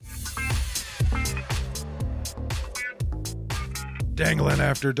Dangling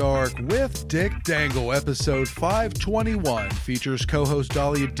After Dark with Dick Dangle, episode 521, features co-host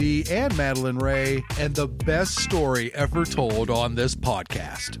Dahlia D and Madalynn Raye, and the best story ever told on this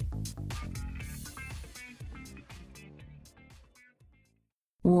podcast.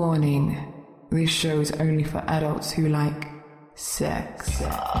 Warning, this show is only for adults who like sex.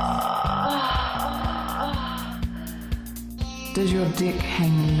 Does your dick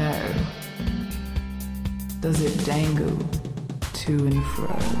hang low? Does it dangle to and fro?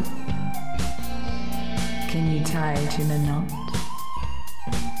 Can you tie it in a knot?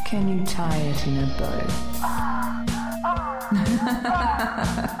 Can you tie it in a bow?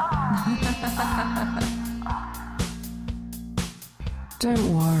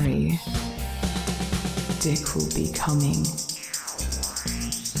 Don't worry, Dick will be coming.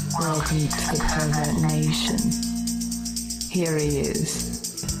 Welcome to the Pervert Nation. Here he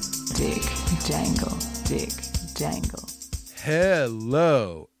is, Dick Dangle, Dick Dangle.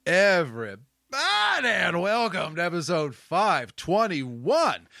 Hello, everybody, and welcome to episode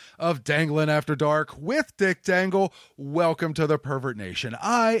 521 of Dangling After Dark with Dick Dangle. Welcome to the Pervert Nation.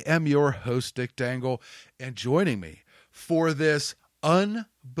 I am your host, Dick Dangle, and joining me for this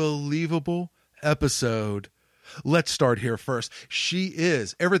unbelievable episode. Let's start here first. She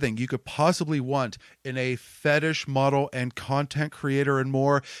is everything you could possibly want in a fetish model and content creator and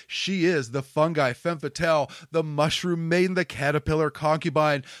more. She is the fungi femme fatale, the mushroom maiden, the caterpillar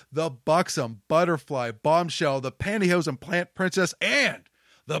concubine, the buxom butterfly bombshell, the pantyhose and plant princess, and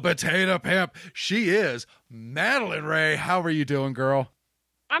the potato pimp. She is Madalynn Raye. How are you doing, girl?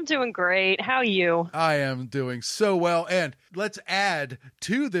 I'm doing great. How are you? I am doing so well. And let's add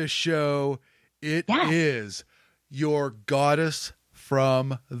to this show, it is your goddess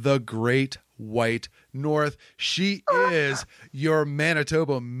from the Great White North. She is your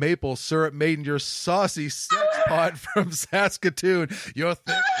Manitoba maple syrup maiden, your saucy sex pot from Saskatoon, your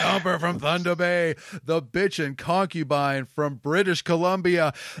thick thumper from Thunder Bay, the bitchin' concubine from British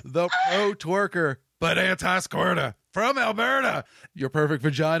Columbia, the pro twerker but anti-squirter from Alberta, your perfect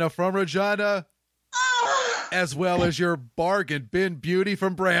vagina from Regina, as well as your bargain bin beauty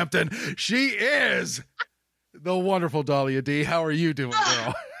from Brampton. She is the wonderful Dahlia D. How are you doing,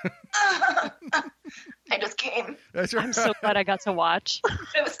 girl? I just came. That's right. I'm so glad I got to watch.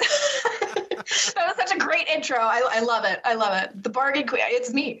 That was such a great intro. I love it. I love it. The bargain queen.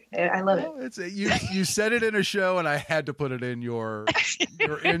 It's me. I love it. You said it in a show, and I had to put it in your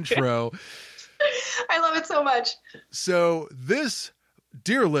intro. I love it so much. So this,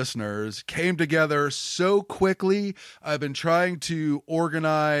 dear listeners, came together so quickly. I've been trying to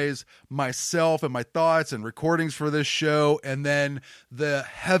organize myself and my thoughts and recordings for this show, and then the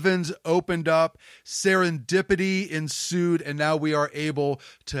heavens opened up, serendipity ensued, and now we are able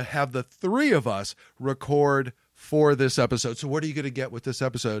to have the three of us record for this episode. So what are you going to get with this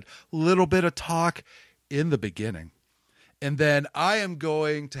episode? A little bit of talk in the beginning. And then I am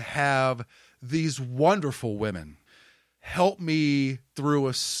going to have these wonderful women help me through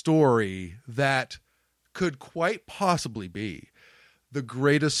a story that could quite possibly be the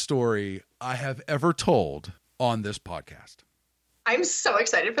greatest story I have ever told on this podcast. I'm so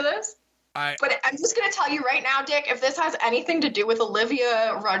excited for this. But I'm just going to tell you right now, Dick, if this has anything to do with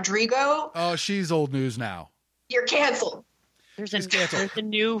Olivia Rodrigo. Oh, she's old news now. You're canceled. There's a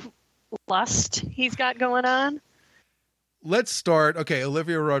new lust he's got going on. Let's start. Okay,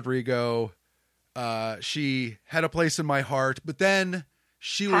 Olivia Rodrigo. She had a place in my heart, but then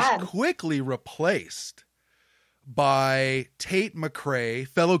she was quickly replaced by Tate McRae,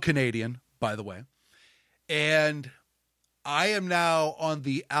 fellow Canadian, by the way. And I am now on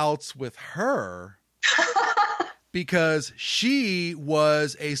the outs with her because she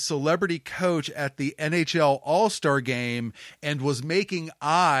was a celebrity coach at the NHL All-Star Game and was making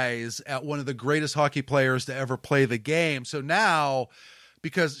eyes at one of the greatest hockey players to ever play the game. So now,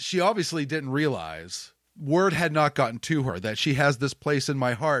 because she obviously didn't realize, word had not gotten to her that she has this place in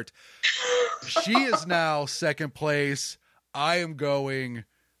my heart. She is now second place. I am going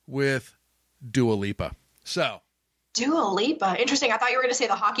with Dua Lipa. So. Dua Lipa. Interesting. I thought you were going to say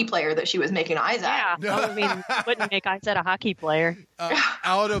the hockey player that she was making eyes at. Yeah. I mean, wouldn't make eyes at a hockey player.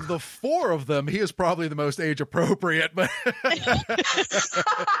 Out of the four of them, he is probably the most age appropriate, but I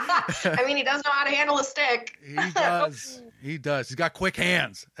mean, he does know how to handle a stick. He does. He does. He's got quick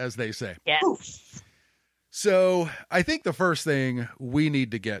hands, as they say. Yes. So I think the first thing we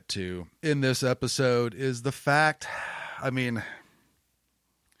need to get to in this episode is the fact, I mean,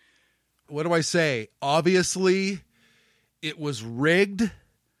 what do I say? Obviously, it was rigged.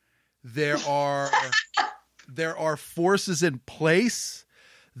 There are forces in place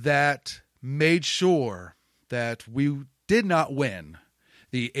that made sure that we did not win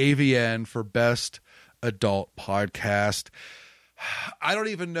the AVN for Best Adult Podcast. I don't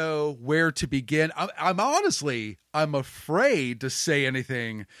even know where to begin. I'm afraid to say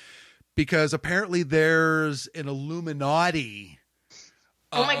anything because apparently there's an Illuminati.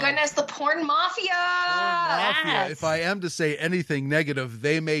 Oh my goodness, the porn mafia! Yes. If I am to say anything negative,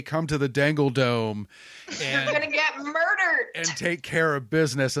 they may come to the Dangle Dome and you're gonna get murdered and take care of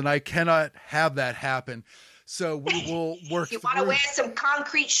business, and I cannot have that happen. So we will work. You want to wear some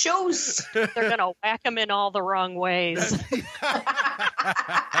concrete shoes? They're going to whack them in all the wrong ways.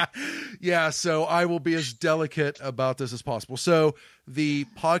 Yeah, so I will be as delicate about this as possible. So the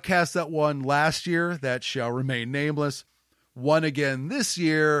podcast that won last year, that shall remain nameless, won again this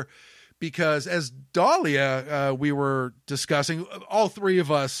year because as Dahlia, we were discussing, all three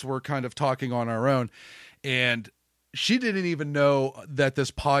of us were kind of talking on our own, and she didn't even know that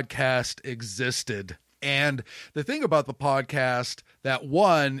this podcast existed. And the thing about the podcast that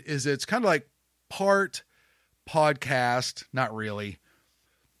won is it's kind of like part podcast, not really.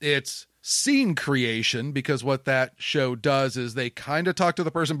 It's scene creation, because what that show does is they kind of talk to the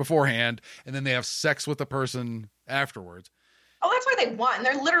person beforehand and then they have sex with the person afterwards. Oh, that's why they won.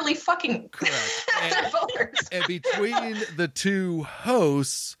 They're literally fucking correct. they're voters. And between the two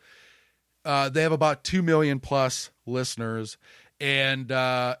hosts, they have about 2 million plus listeners. And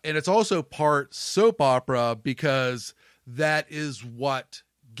it's also part soap opera because that is what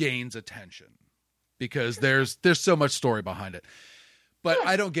gains attention, because there's so much story behind it. But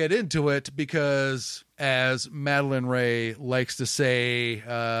I don't get into it because, as Madalynn Raye likes to say,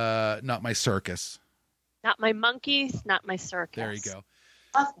 not my circus. Not my monkeys, not my circus. There you go.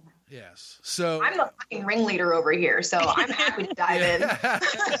 Love that. Yes. So I'm the fucking ringleader over here, so I'm happy to dive in.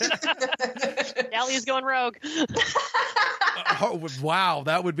 Dahlia's going rogue. Wow,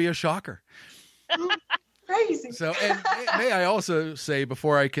 that would be a shocker. Crazy. So, and may I also say,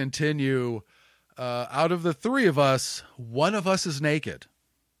 before I continue, out of the three of us, one of us is naked.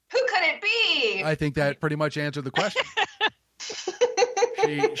 Who could it be? I think that pretty much answered the question.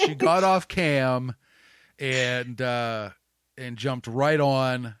 She got off cam and jumped right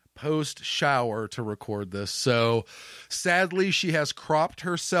on post shower to record this. So sadly, she has cropped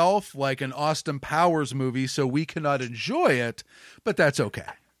herself like an Austin Powers movie, so we cannot enjoy it, but that's okay.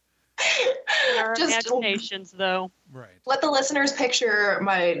 Our imaginations, though. Right. Let the listeners picture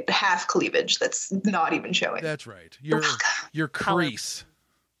my half cleavage that's not even showing. That's right. Your crease.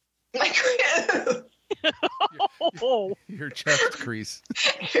 My Your chest crease.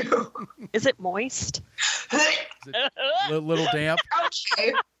 Is it moist? Is it a little damp?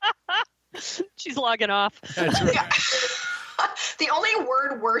 Okay. She's logging off. That's right. Yeah. The only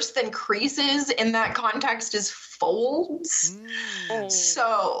word worse than creases in that context is folds.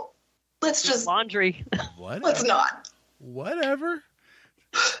 So let's just laundry. Whatever. Let's not. Whatever.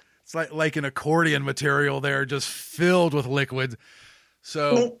 It's like an accordion material there, just filled with liquid.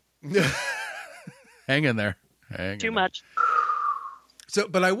 So hang in there. Too much. So,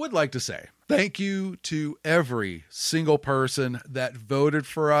 but I would like to say thank you to every single person that voted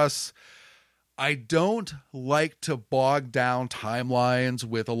for us. I don't like to bog down timelines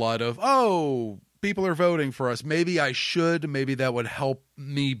with a lot of, people are voting for us. Maybe I should. Maybe that would help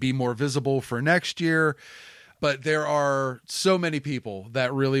me be more visible for next year. But there are so many people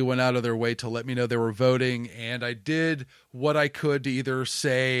that really went out of their way to let me know they were voting. And I did what I could to either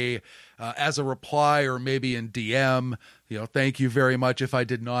say as a reply or maybe in DM, thank you very much. If I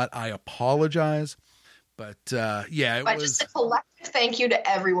did not, I apologize. But it was just a collective thank you to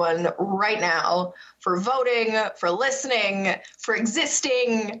everyone right now for voting, for listening, for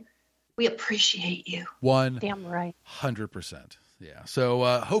existing. We appreciate you. Damn right. 100%. Yeah. So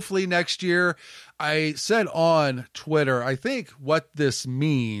hopefully next year, I said on Twitter, I think what this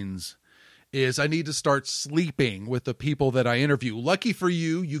means is I need to start sleeping with the people that I interview. Lucky for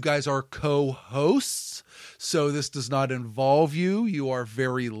you, you guys are co-hosts. So this does not involve you. You are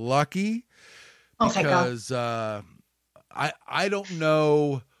very lucky. Because I don't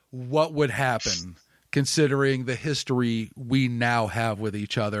know what would happen considering the history we now have with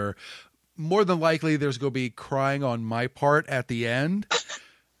each other. More than likely, there's going to be crying on my part at the end.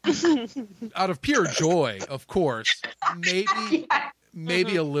 Out of pure joy, of course.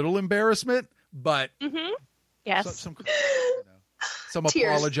 Maybe a little embarrassment, but yes, some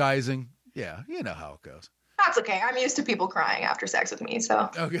apologizing. Yeah, you know how it goes. That's okay. I'm used to people crying after sex with me, so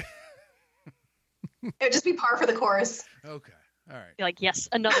okay. It would just be par for the course. Okay. All right. You're like, yes,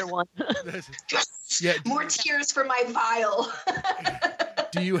 another one. Yeah. More tears for my vial.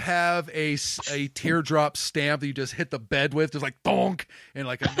 Do you have a teardrop stamp that you just hit the bed with, just like donk, and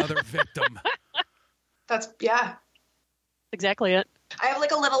like another victim? Yeah. exactly it. I have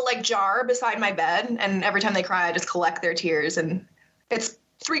like a little like jar beside my bed, and every time they cry, I just collect their tears, and it's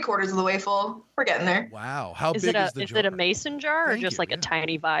 3/4 of the way full. We're getting there. Wow. How Is big it is the jar? it a mason jar or Thank just you, like a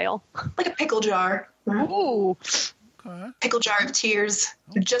tiny vial? Like a pickle jar. Ooh, Okay. Pickle jar of tears.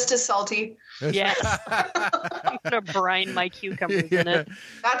 Just as salty. yes. I'm gonna brine my cucumbers in it.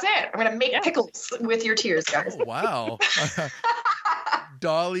 That's it. I'm going to make pickles with your tears, guys. Oh, wow.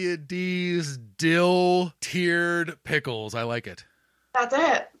 Dahlia D's dill tiered pickles. I like it. That's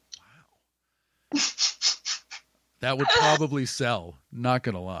it. That would probably sell. Not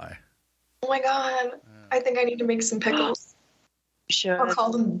going to lie. Oh my God. I think I need to make some pickles. Should. I'll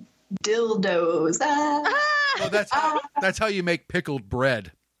call them dildos. Ah. Well, that's how you make pickled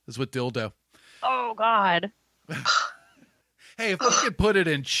bread, is with dildo. Oh God. Hey, if I could put it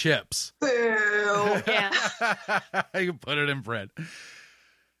in chips, Boo. Yeah. I can put it in bread.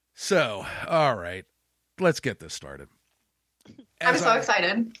 So, all right, let's get this started. I'm so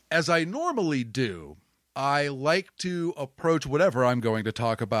excited. As I normally do, I like to approach whatever I'm going to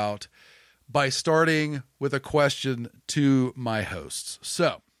talk about by starting with a question to my hosts.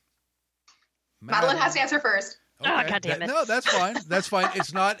 So, Madalynn has to answer first. Okay. Oh, God damn it. No, that's fine. That's fine.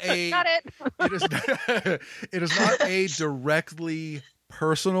 It's not a. Got it. It is not a directly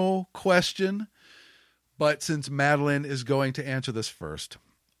personal question, but since Madalynn is going to answer this first,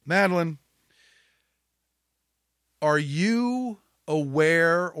 Madalynn, are you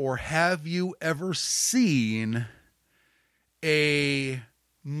aware or have you ever seen a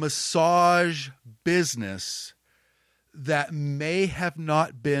massage business that may have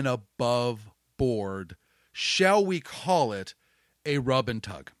not been above board? Shall we call it a rub and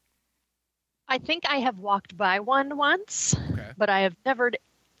tug? I think I have walked by one once, Okay. but I have never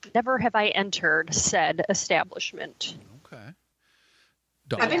have I entered said establishment. Okay.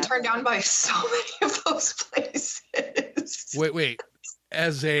 I've been turned down by so many of those places. Wait.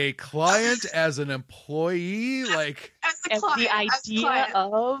 As a client, as an employee, like As the idea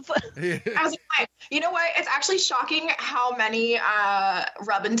of as a client. You know what? It's actually shocking how many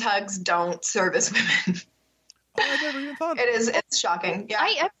rub and tugs don't service women. Oh, I never even thought of It's shocking. Yeah.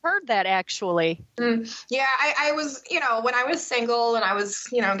 I have heard that actually. Yeah, I was, when I was single and I was,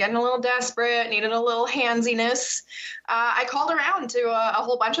 getting a little desperate, needed a little handsiness, I called around to a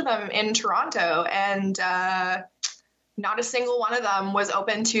whole bunch of them in Toronto, and not a single one of them was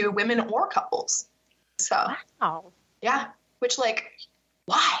open to women or couples. So, Wow. yeah, which,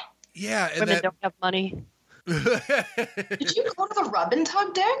 why? Yeah, and Women don't have money. Did you go to the rub and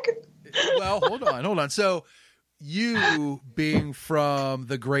tug, Dick? Well, hold on. So, you being from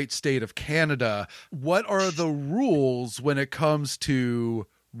the great state of Canada, what are the rules when it comes to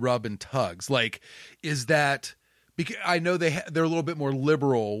rub and tugs? Like, is that because I know they're a little bit more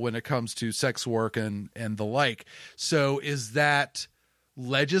liberal when it comes to sex work and the like. So, is that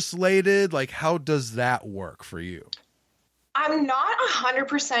legislated? Like, how does that work for you? I'm not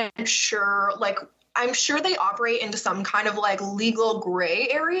 100% sure. I'm sure they operate into some kind of legal gray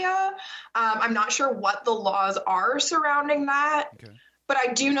area. I'm not sure what the laws are surrounding that. Okay. But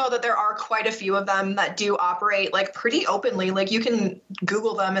I do know that there are quite a few of them that do operate pretty openly. You can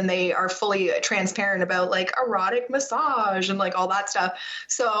Google them and they are fully transparent about erotic massage and all that stuff.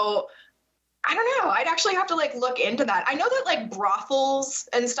 So I don't know. I'd actually have to look into that. I know that brothels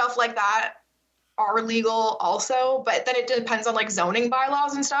and stuff like that are legal also, but then it depends on zoning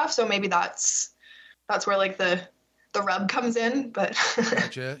bylaws and stuff. So maybe that's where the rub comes in. But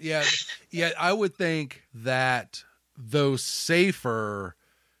Gotcha. Yeah. I would think that though safer,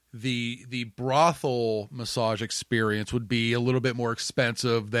 the brothel massage experience would be a little bit more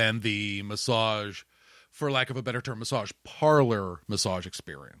expensive than the massage, for lack of a better term, massage parlor massage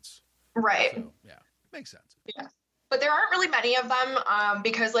experience. Right. So, yeah, makes sense. Yeah. But there aren't really many of them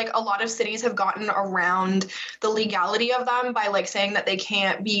because a lot of cities have gotten around the legality of them by saying that they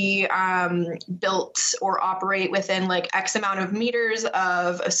can't be built or operate within X amount of meters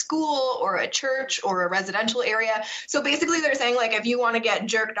of a school or a church or a residential area. So basically they're saying if you want to get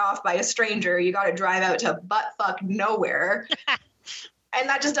jerked off by a stranger, you got to drive out to buttfuck nowhere. And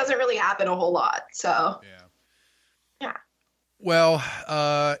that just doesn't really happen a whole lot. So yeah. Well,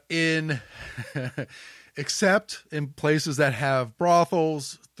 except in places that have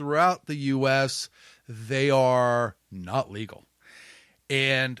brothels throughout the U.S., they are not legal.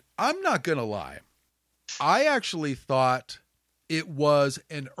 And I'm not going to lie. I actually thought it was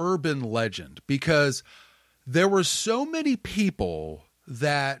an urban legend because there were so many people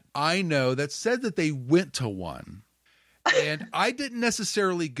that I know that said that they went to one. And I didn't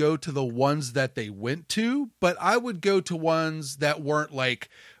necessarily go to the ones that they went to, but I would go to ones that weren't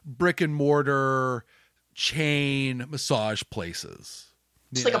brick and mortar chain massage places.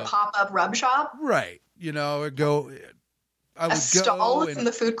 Just like a pop-up rub shop? Right. You know, I would stall go in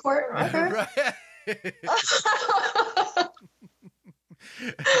the food court? Okay. Right.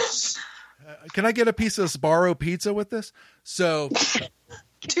 Can I get a piece of Sbarro pizza with this? So,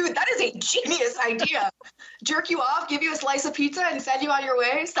 dude, that is a genius idea. Jerk you off, give you a slice of pizza, and send you on your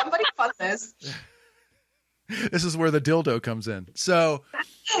way. Somebody fund this. This is where the dildo comes in. So,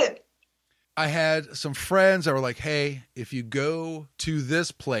 I had some friends that were like, hey, if you go to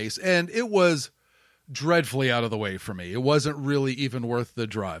this place, and it was dreadfully out of the way for me. It wasn't really even worth the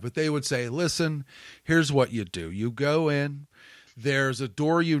drive. But they would say, listen, here's what you do. You go in. There's a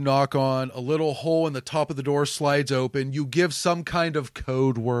door you knock on, a little hole in the top of the door slides open. You give some kind of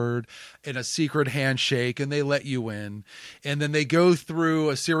code word and a secret handshake, and they let you in. And then they go through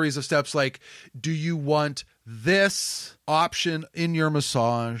a series of steps like, do you want this option in your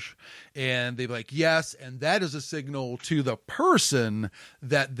massage? And they're like, yes. And that is a signal to the person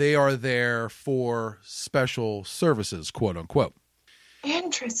that they are there for special services, quote unquote.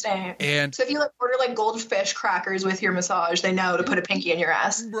 Interesting. And so if you order like goldfish crackers with your massage, they know to put a pinky in your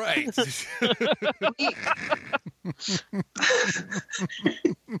ass. Right. That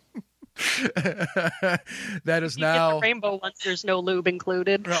is you now get the rainbow ones. There's no lube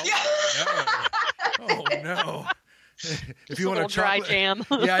included. No. Oh no. If you want a dry chocolate jam.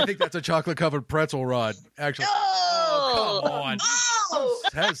 Yeah, I think that's a chocolate covered pretzel rod. Actually. Oh, come on. Who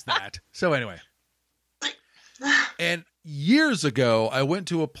says that? So anyway. And years ago, I went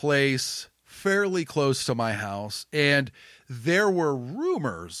to a place fairly close to my house, and there were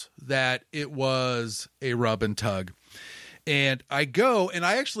rumors that it was a rub and tug. And I go, and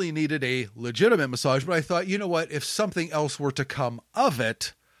I actually needed a legitimate massage, but I thought, you know what? If something else were to come of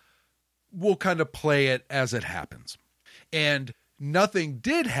it, we'll kind of play it as it happens. And nothing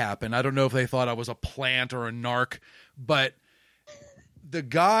did happen. I don't know if they thought I was a plant or a narc, but the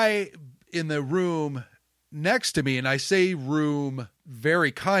guy in the room next to me, and I say room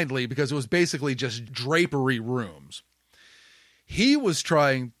very kindly because it was basically just drapery rooms. He was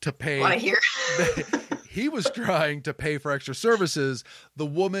trying to pay. Want to hear? He was trying to pay for extra services. The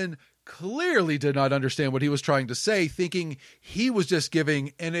woman clearly did not understand what he was trying to say, thinking he was just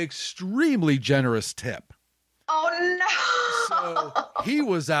giving an extremely generous tip. Oh no! So he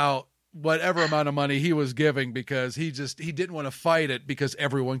was out whatever amount of money he was giving because he didn't want to fight it because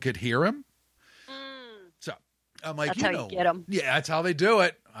everyone could hear him. So I'm like, that's how you get them. Yeah, that's how they do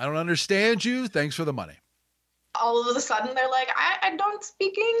it. I don't understand you. Thanks for the money. All of a sudden, they're like, I don't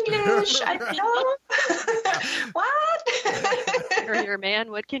speak English. I don't. What? You're your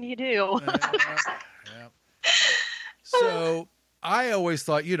man. What can you do? Yeah. So I always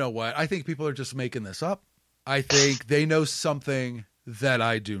thought, you know what? I think people are just making this up. I think they know something that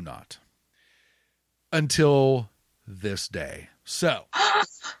I do not. Until this day. So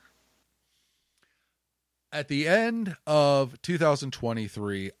at the end of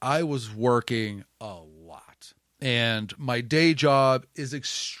 2023, I was working a lot. And my day job is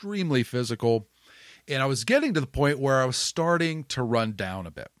extremely physical. And I was getting to the point where I was starting to run down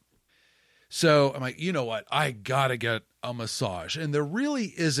a bit. So I'm like, you know what? I got to get a massage. And there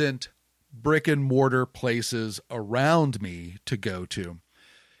really isn't brick and mortar places around me to go to.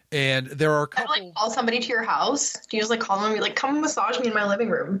 And there are a couple. Like call somebody to your house? Do you just like call them and be like, come massage me in my living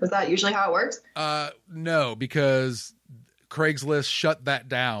room? Is that usually how it works? No, because Craigslist shut that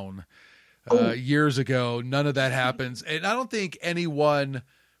down years ago. None of that happens. And I don't think anyone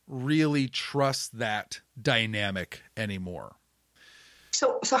really trusts that dynamic anymore.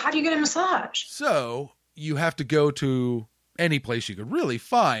 So how do you get a massage? So you have to go to any place you could really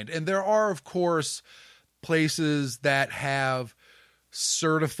find. And there are, of course, places that have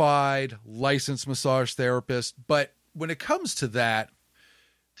certified licensed massage therapists. But when it comes to that,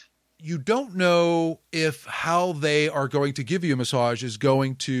 you don't know if how they are going to give you a massage is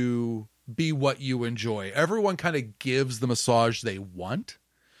going to be what you enjoy. Everyone kind of gives the massage they want.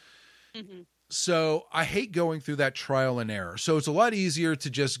 Mm-hmm. So I hate going through that trial and error. So it's a lot easier to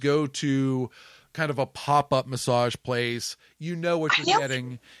just go to kind of a pop-up massage place. You know what you're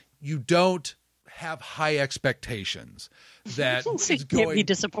getting. You don't have high expectations that it's going can't be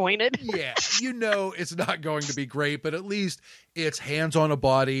disappointed. Yeah, you know it's not going to be great, but at least it's hands on a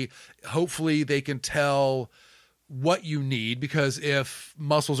body. Hopefully they can tell what you need, because if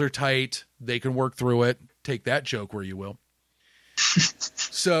muscles are tight, they can work through it. Take that joke where you will.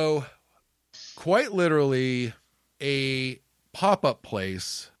 So quite literally, a pop-up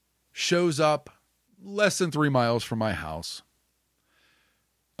place shows up less than 3 miles from my house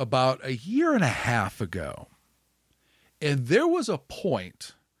about a year and a half ago. And there was a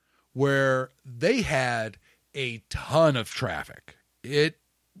point where they had a ton of traffic. It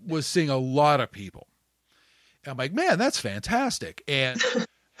was seeing a lot of people. I'm like, man, that's fantastic. And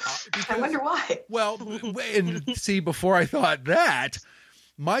I wonder why. Well, and see, before I thought that,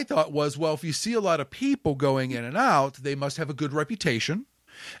 my thought was, well, if you see a lot of people going in and out, they must have a good reputation,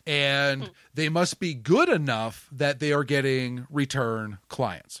 and they must be good enough that they are getting return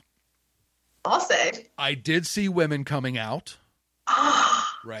clients. I'll say. I did see women coming out,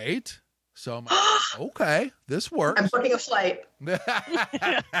 right? So I'm like, okay, this works. I'm booking a flight.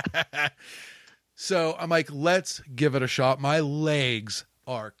 So I'm like, let's give it a shot. My legs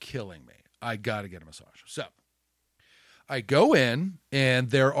are killing me. I got to get a massage. So I go in,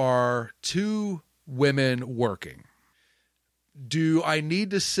 and there are 2 women working. Do I need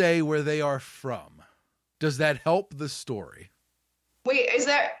to say where they are from? Does that help the story? Wait, is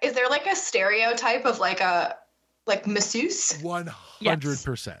there like a stereotype of like masseuse? 100%.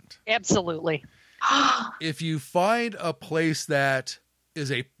 Yes, absolutely. If you find a place that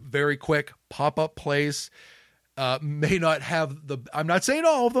is a very quick pop-up place, may not have I'm not saying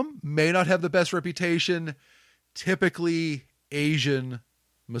all of them, may not have the best reputation, typically Asian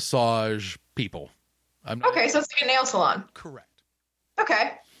massage people. Okay, so it's like a nail salon. Correct.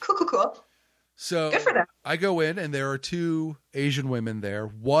 Okay, cool. So good for them. I go in, and there are 2 Asian women there.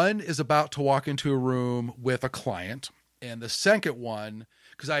 One is about to walk into a room with a client, and the second one,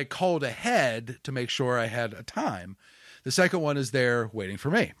 because I called ahead to make sure I had a time, the second one is there waiting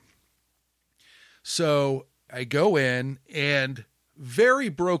for me. So I go in, and very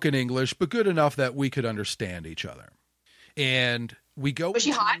broken English, but good enough that we could understand each other. And we go. Was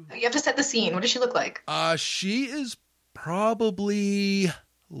she hot? You have to set the scene. What does she look like? She is probably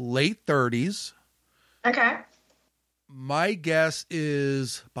late 30s. Okay. My guess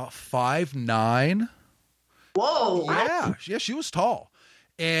is about 5'9". Whoa. Yeah, she was tall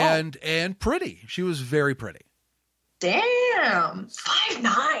and pretty. She was very pretty. Damn.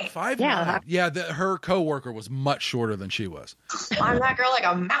 5'9". 5'9". Yeah, her coworker was much shorter than she was. Climb that girl like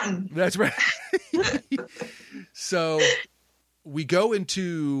a mountain. That's right. So we go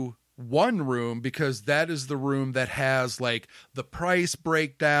into one room because that is the room that has like the price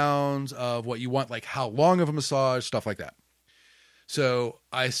breakdowns of what you want, like how long of a massage, stuff like that. So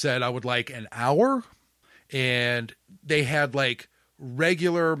I said I would like an hour, and they had like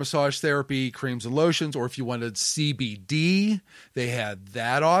regular massage therapy creams and lotions, or if you wanted CBD, they had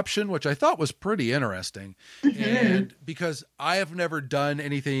that option, which I thought was pretty interesting. And because I have never done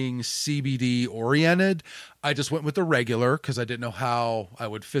anything CBD oriented, I just went with the regular because I didn't know how I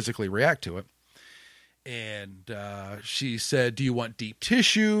would physically react to it. And she said, do you want deep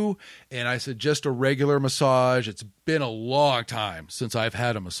tissue? And I said, just a regular massage. It's been a long time since I've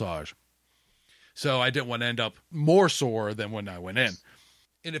had a massage, so I didn't want to end up more sore than when I went in.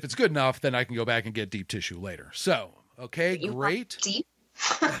 And if it's good enough, then I can go back and get deep tissue later. So, okay, great. Deep?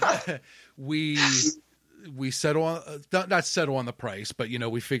 we settle on, not settle on the price, but,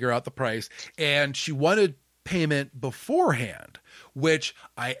 we figure out the price. And she wanted payment beforehand, which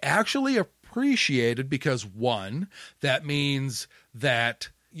I actually appreciated because, one, that means that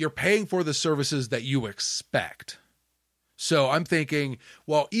you're paying for the services that you expect. So I'm thinking,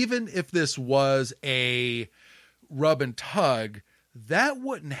 well, even if this was a rub and tug, that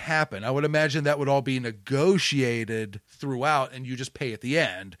wouldn't happen. I would imagine that would all be negotiated throughout and you just pay at the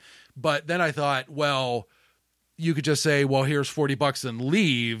end. But then I thought, well, you could just say, well, here's $40 and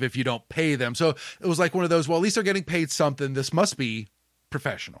leave if you don't pay them. So it was like one of those, well, at least they're getting paid something. This must be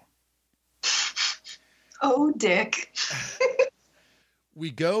professional. Oh, Dick. We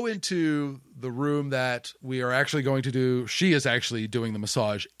go into the room that we are actually going to do. She is actually doing the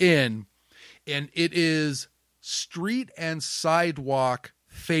massage in, and it is street and sidewalk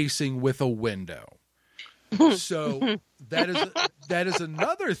facing with a window. So that is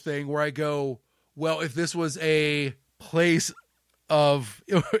another thing where I go, well, if this was a place of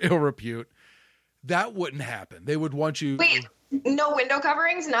ill repute, that wouldn't happen. They would want you. Wait, no window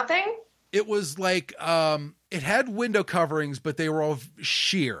coverings, nothing? It was like, it had window coverings, but they were all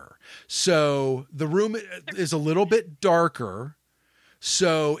sheer. So the room is a little bit darker.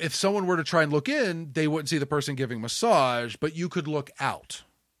 So if someone were to try and look in, they wouldn't see the person giving massage, but you could look out.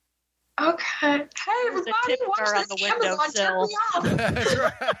 Okay. Hey, everybody, watch this Amazon. Turn me off. That's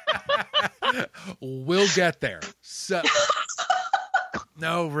right. We'll get there. So,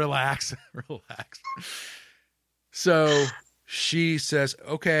 no, relax. So she says,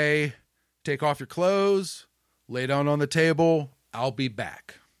 okay, take off your clothes, lay down on the table. I'll be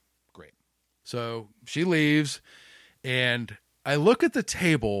back. Great. So she leaves, and I look at the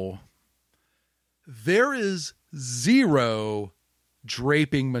table. There is 0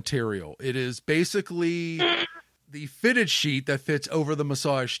 draping material. It is basically the fitted sheet that fits over the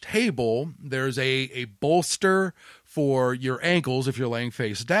massage table. There's a bolster for your ankles if you're laying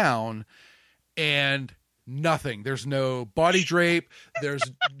face down, and nothing. There's no body drape. There's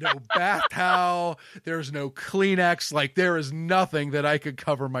no bath towel. There's no Kleenex. Like, there is nothing that I could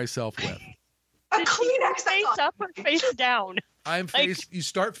cover myself with. A Kleenex. Face up or face down? I'm face. You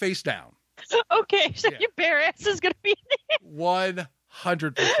start face down. Okay, so your bare ass is going to be there.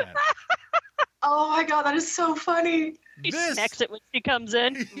 100%. Oh my God, that is so funny. He smacks it when she comes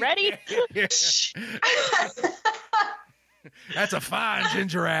in. Ready? That's a fine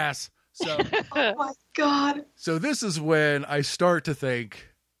ginger ass. So, oh my God. So this is when I start to think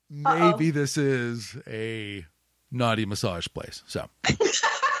maybe this is a naughty massage place. So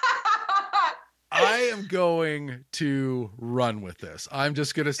I am going to run with this. I'm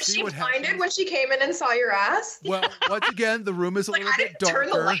just going to see what happens. She blinded when she came in and saw your ass? Well, once again, the room is a little bit darker. Turn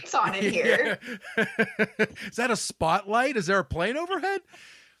the lights on in here. Is that a spotlight? Is there a plane overhead?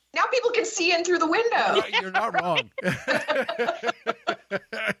 Now people can see in through the window. You're not wrong.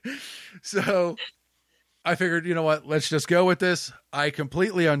 So I figured, you know what? Let's just go with this. I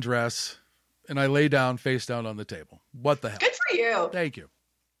completely undress and I lay down face down on the table. What the hell? Good for you. Thank you.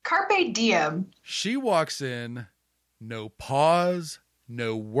 Carpe diem. She walks in, no pause,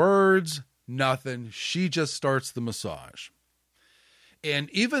 no words, nothing. She just starts the massage. And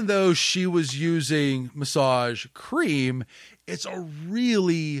even though she was using massage cream, it's a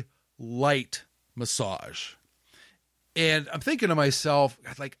really light massage. And I'm thinking to myself,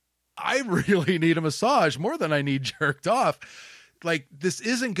 like, I really need a massage more than I need jerked off. Like, this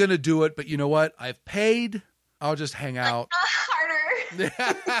isn't going to do it, but you know what? I've paid. I'll just hang out. Harder.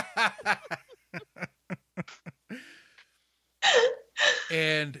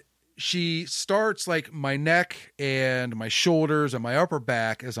 And she starts like my neck and my shoulders and my upper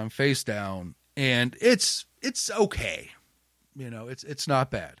back as I'm face down. And it's okay. You know, it's not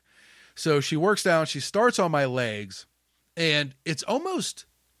bad. So she works down, she starts on my legs, and it's almost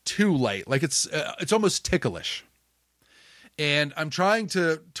too light. Like it's almost ticklish. And I'm trying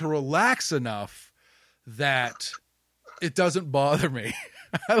to relax enough that it doesn't bother me.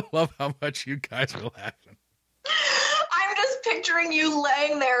 I love how much you guys are laughing. I'm just picturing you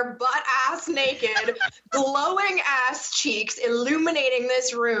laying there butt ass naked, glowing ass cheeks, illuminating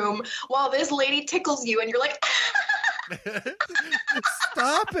this room while this lady tickles you and you're like,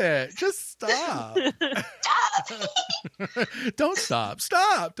 stop it. Just stop. Don't stop.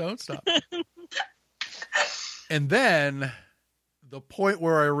 Stop. Don't stop. And then the point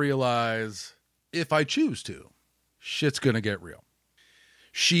where I realize if I choose to, shit's going to get real.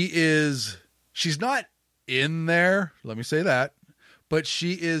 She's not in there, let me say that, but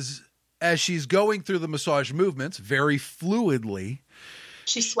she is, as she's going through the massage movements very fluidly.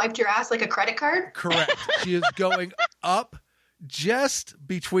 She swiped your ass like a credit card? Correct. She is going up just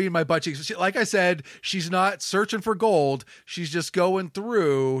between my butt cheeks. Like I said, she's not searching for gold. She's just going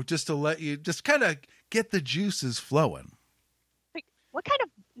through just to let you just kind of get the juices flowing. Wait, what kind of,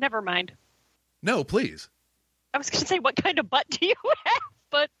 never mind. No, please. I was going to say, what kind of butt do you have?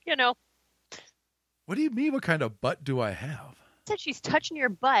 But, you know. What do you mean, what kind of butt do I have? I said she's touching your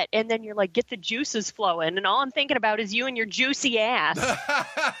butt, and then you're like, get the juices flowing, and all I'm thinking about is you and your juicy ass.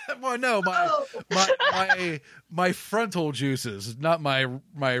 Well, no, my frontal juices, not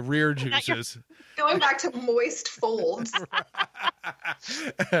my rear juices. Going back to moist folds.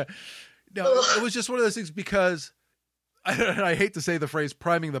 No, it was just one of those things because I hate to say the phrase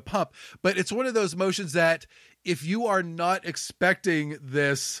priming the pump, but it's one of those motions that if you are not expecting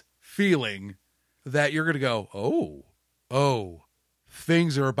this feeling, that you're going to go, oh,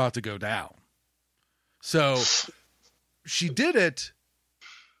 things are about to go down. So she did it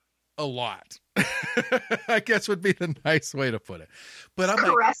a lot, I guess would be the nice way to put it. But I'm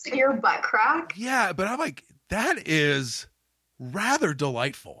caressing your butt crack. Yeah, but I'm like, that is rather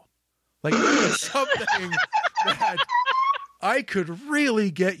delightful. Like, that is something that I could really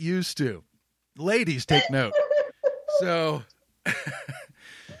get used to. Ladies, take note. So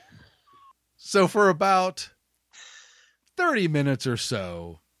for about 30 minutes or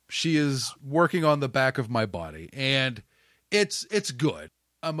so, she is working on the back of my body, and it's good.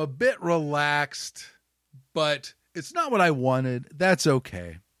 I'm a bit relaxed, but it's not what I wanted. That's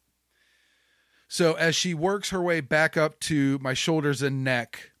okay. So as she works her way back up to my shoulders and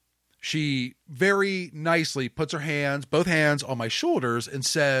neck, she very nicely puts her both hands on my shoulders and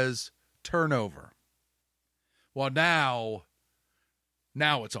says, turn over. Well, now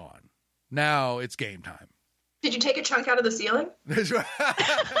it's on. Now it's game time. Did you take a chunk out of the ceiling?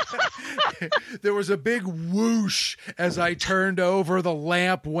 There was a big whoosh as I turned over. The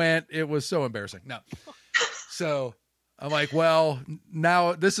lamp went. It was so embarrassing. No. So I'm like, well,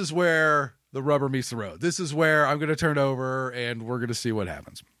 now this is where the rubber meets the road. This is where I'm going to turn over and we're going to see what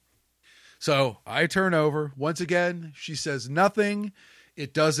happens. So I turn over. Once again, she says nothing.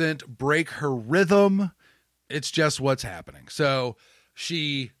 It doesn't break her rhythm. It's just what's happening. So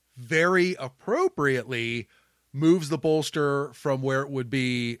she very appropriately moves the bolster from where it would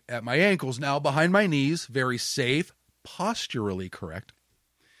be at my ankles, now behind my knees, very safe, posturally correct.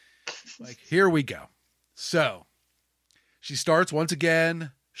 Like, here we go. So she starts once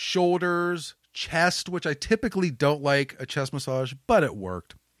again, shoulders, chest, which I typically don't like a chest massage, but it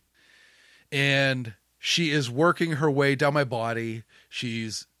worked. And she is working her way down my body.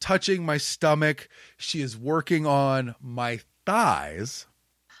 She's touching my stomach. She is working on my thighs.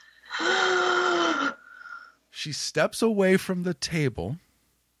 She steps away from the table.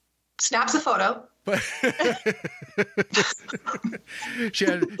 Snaps a photo. But she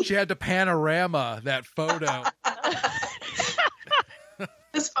had to panorama that photo.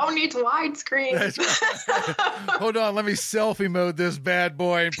 This phone needs widescreen. Right. Hold on, let me selfie mode this bad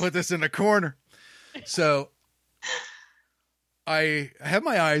boy and put this in the corner. So I have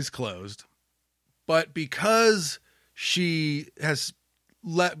my eyes closed, but because she has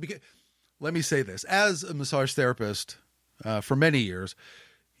let me say this, as a massage therapist for many years,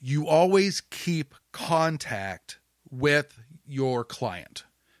 you always keep contact with your client.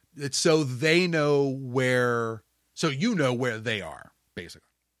 It's so they know so you know where they are, basically.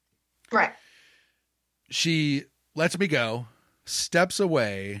 Right. She lets me go, steps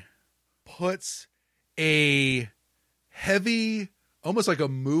away, puts a heavy, almost like a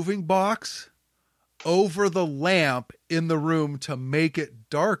moving box over the lamp in the room to make it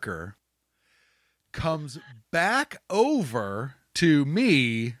darker, comes back over to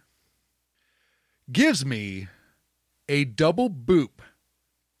me, gives me a double boop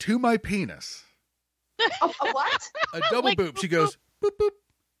to my penis. A what? A double Like, boop. She goes, boop, boop,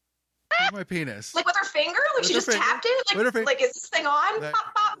 to my penis. Like with her finger? Like With she her just finger. tapped it? With her finger. Like is this thing on? That-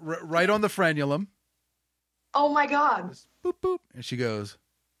 Pop, pop. Right on the frenulum. Oh my God. Just boop, boop. And she goes,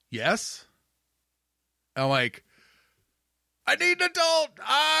 yes. I'm like, I need an adult.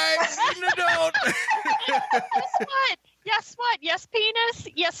 I need an adult. Guess what? Guess what? Yes, penis.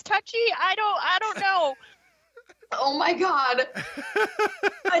 Yes, touchy. I don't know. Oh my God.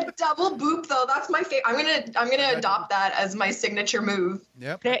 A double boop though. That's my favorite. I'm gonna adopt that as my signature move.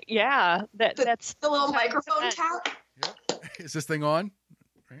 Yep. That's The little 100%. microphone tap. Yep. Is this thing on?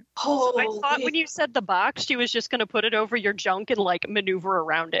 Oh, I thought when you said the box, she was just going to put it over your junk and like maneuver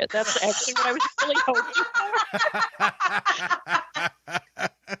around it. That's actually what I was really hoping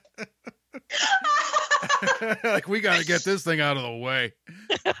for. Like, we got to get this thing out of the way.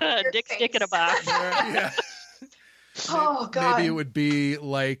 Dick stick in a box. Yeah. Oh God. Maybe it would be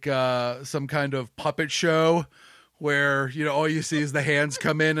like some kind of puppet show where, all you see is the hands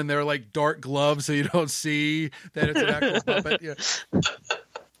come in and they're like dark gloves, so you don't see that it's an actual puppet. Yeah.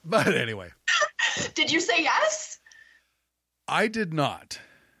 But anyway. Did you say yes? I did not.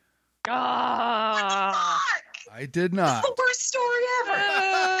 Ah. I did not. That's the worst story ever.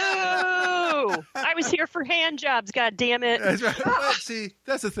 Oh, I was here for hand jobs, god damn it. That's right. But see,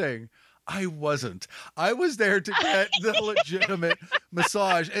 that's the thing. I wasn't. I was there to get the legitimate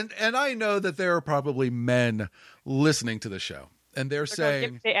massage. And I know that there are probably men listening to the show. And they're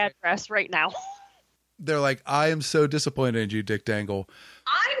saying, give the address right now. They're like, I am so disappointed in you, Dick Dangle.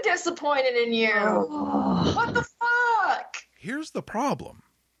 I'm disappointed in you. What the fuck? Here's the problem.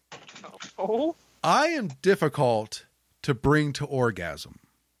 Oh. I am difficult to bring to orgasm.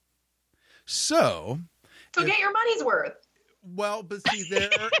 So get your money's worth. Well, but see,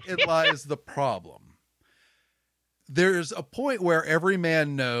 therein lies the problem. There's a point where every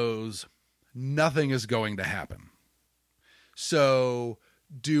man knows nothing is going to happen. So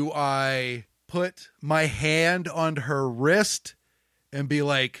do I put my hand on her wrist and be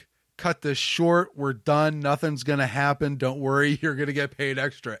like, cut this short, we're done, nothing's going to happen, don't worry, you're going to get paid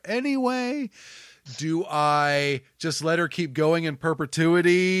extra anyway? Do I just let her keep going in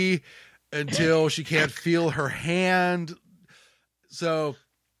perpetuity until she can't feel her hand? So,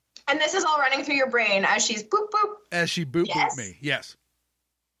 and this is all running through your brain as she's boop boop. As she boop Yes. boop me, yes.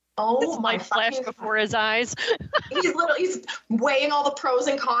 Oh my flash fucking before his eyes. He's weighing all the pros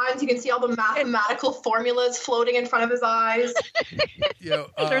and cons. You can see all the mathematical formulas floating in front of his eyes.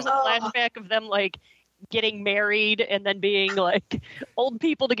 There's a flashback of them like getting married and then being like old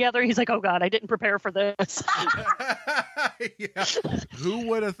people together. He's like, oh God, I didn't prepare for this. Yeah. Who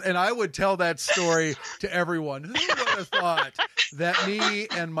would have, and I would tell that story to everyone. Who would have thought that me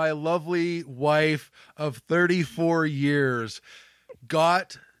and my lovely wife of 34 years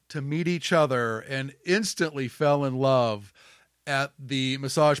got to meet each other and instantly fell in love at the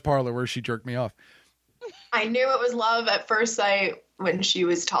massage parlor where she jerked me off. I knew it was love at first sight when she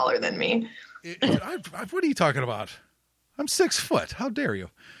was taller than me. What are you talking about? I'm 6 foot. How dare you?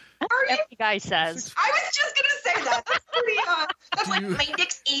 Every guy says. I was just gonna say that. That's pretty. That's like my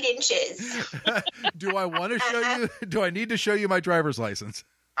dick's 8 inches. Do I want to show you? Do I need to show you my driver's license?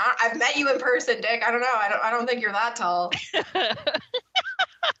 I've met you in person, Dick. I don't know. I don't think you're that tall.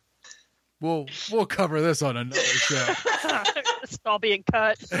 We'll cover this on another show. It's all being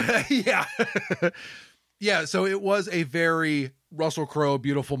cut. Yeah. Yeah. So it was a very Russell Crowe,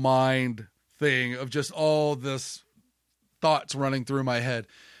 Beautiful Mind thing of just all this thoughts running through my head.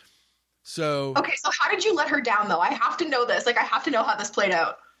 So okay, so how did you let her down though? I have to know this. Like I have to know how this played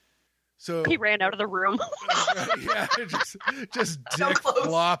out. So he ran out of the room. Yeah, just dick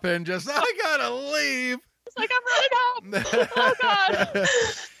flopping. Just I gotta leave. It's like I'm running home. Oh God.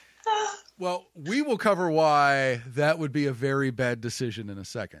 Well, we will cover why that would be a very bad decision in a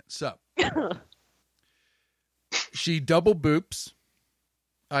second. So she double boops.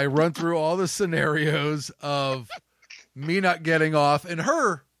 I run through all the scenarios of me not getting off and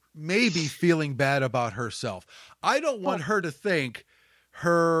her maybe feeling bad about herself. I don't want her to think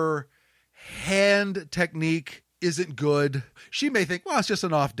her hand technique isn't good. She may think, well, it's just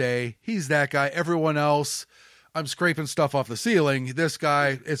an off day. He's that guy. Everyone else, I'm scraping stuff off the ceiling. This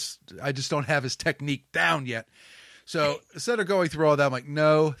guy, I just don't have his technique down yet. So instead of going through all that, I'm like,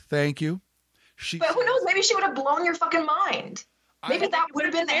 no, thank you. But who knows? Maybe she would have blown your fucking mind. Maybe that would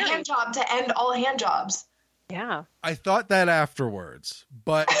have been the hand job to end all hand jobs. Yeah. I thought that afterwards,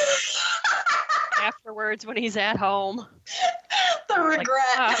 but afterwards when he's at home. The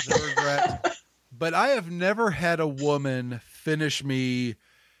regret. The regret. But I have never had a woman finish me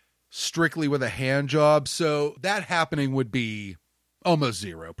strictly with a hand job, so that happening would be almost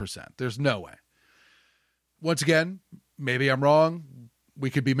 0%. There's no way. Once again, maybe I'm wrong. We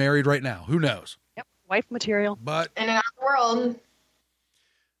could be married right now. Who knows? Yep. Wife material. But in another world.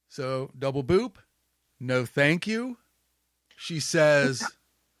 So double boop. No, thank you. She says,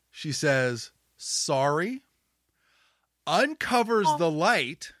 sorry, uncovers the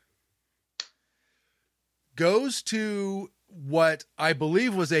light, goes to what I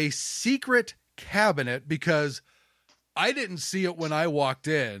believe was a secret cabinet because I didn't see it when I walked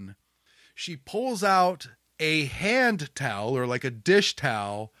in. She pulls out a hand towel or like a dish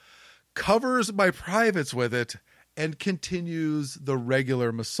towel, covers my privates with it, and continues the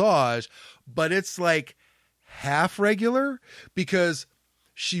regular massage, but it's like half regular because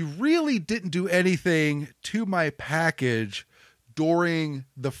she really didn't do anything to my package during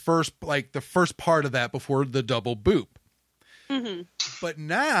the first part of that before the double boop. Mm-hmm. But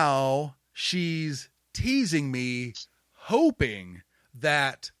now she's teasing me, hoping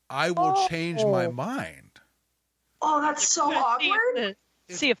that I will change my mind. Oh, that's so awkward.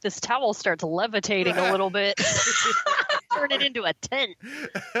 See if this towel starts levitating a little bit. Turn it into a tent.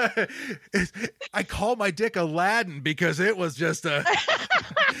 I call my dick Aladdin because it was just a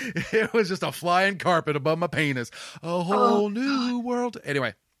flying carpet above my penis. A whole new world.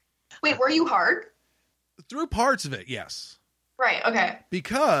 Anyway. Wait, were you hard? Through parts of it, yes. Right, okay.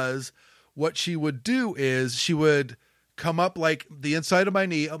 Because what she would do is she would come up like the inside of my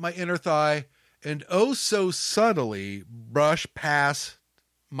knee, of my inner thigh, and oh so subtly brush past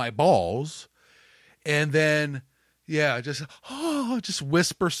my balls, and then just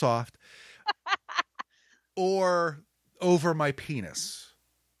whisper soft or over my penis.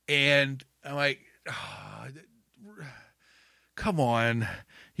 And I'm like, come on,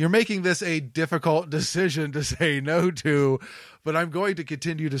 you're making this a difficult decision to say no to, but I'm going to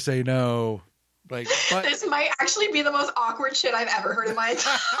continue to say no. But this might actually be the most awkward shit I've ever heard in my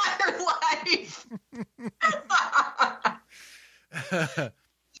entire life.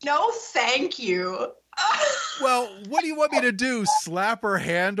 No, thank you. Well, what do you want me to do? Slap her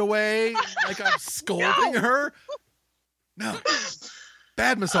hand away like I'm scolding her? No.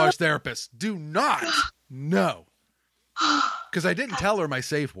 Bad massage therapist. Do not. No. Because I didn't tell her my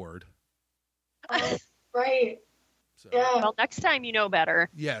safe word. Right. So, yeah. Well, next time you know better.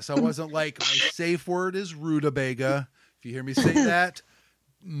 Yes, I wasn't like, my safe word is rutabaga. If you hear me say that,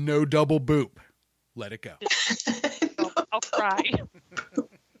 no double boop. Let it go. I'll cry.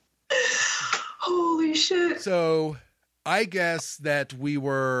 Holy shit. So I guess that we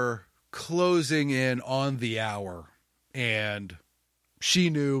were closing in on the hour, and she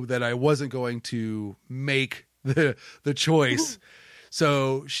knew that I wasn't going to make the choice.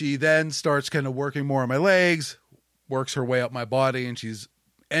 So she then starts kind of working more on my legs, works her way up my body, and she's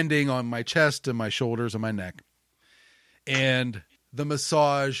ending on my chest and my shoulders and my neck. And the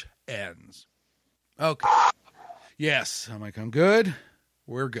massage ends. Okay. Yes. I'm like, I'm good.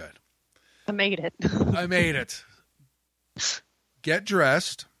 We're good. I made it. I made it. Get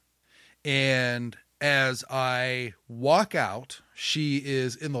dressed. And as I walk out, she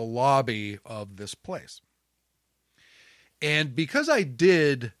is in the lobby of this place. And because I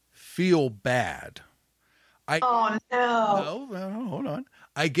did feel bad, oh no. No, hold on.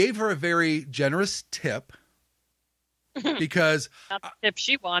 I gave her a very generous tip because not the tip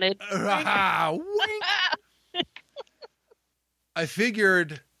she wanted. Wink. I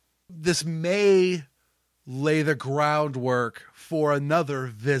figured this may lay the groundwork for another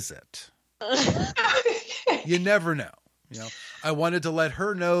visit. You never know. You know, I wanted to let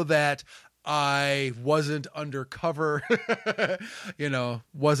her know that I wasn't undercover,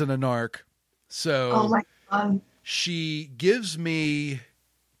 wasn't a narc. So oh my God. She gives me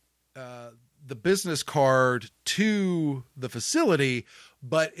the business card to the facility,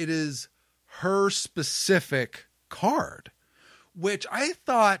 but it is her specific card, which I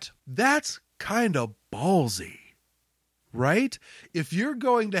thought that's kind of ballsy, right? If you're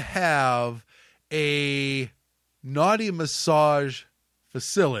going to have a naughty massage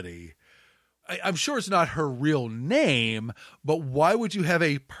facility, I'm sure it's not her real name, but why would you have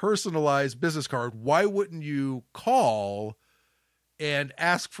a personalized business card? Why wouldn't you call and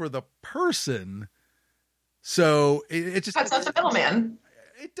ask for the person? So it just... That's a middleman.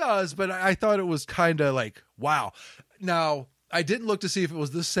 It does, but I thought it was kind of like, wow. Now, I didn't look to see if it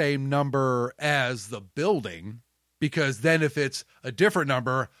was the same number as the building, because then if it's a different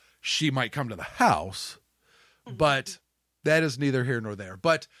number, she might come to the house. But that is neither here nor there.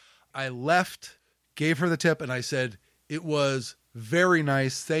 But I left, gave her the tip, and I said, it was very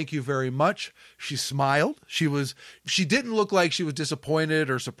nice. Thank you very much. She smiled. She didn't look like she was disappointed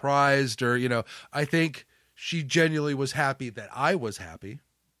or surprised or, I think she genuinely was happy that I was happy.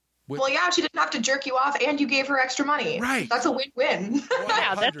 Well, yeah, she didn't have to jerk you off and you gave her extra money. Right. That's a win-win.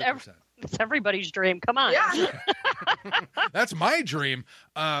 Yeah, that's everybody's dream. Come on. Yeah. That's my dream.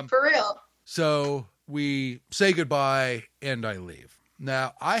 For real. So we say goodbye and I leave.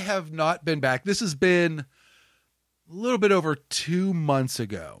 Now, I have not been back. This has been a little bit over 2 months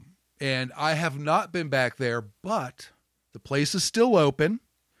ago, and I have not been back there, but the place is still open,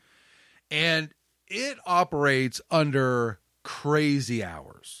 and it operates under crazy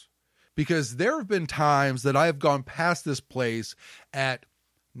hours, because there have been times that I have gone past this place at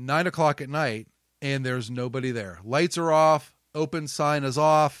 9 o'clock at night, and there's nobody there. Lights are off, open sign is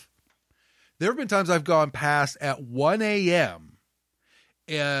off. There have been times I've gone past at 1 a.m.,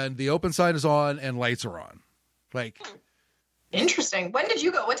 and the open sign is on and lights are on. Like, interesting. When did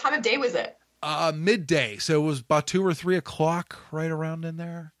you go? What time of day was it? Midday. So it was about 2 or 3 o'clock, right around in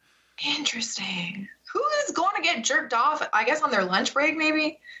there. Interesting. Who is going to get jerked off? I guess on their lunch break,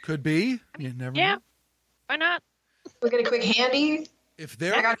 maybe. Could be. You never know. Why not? We'll get a quick handy. I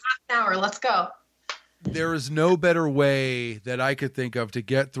got half an hour. Let's go. There is no better way that I could think of to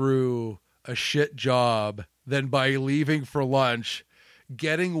get through a shit job than by leaving for lunch,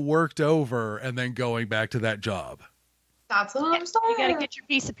 getting worked over, and then going back to that job. That's what I'm saying. You got to get your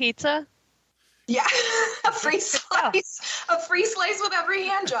piece of pizza. Yeah, a free slice. A free slice with every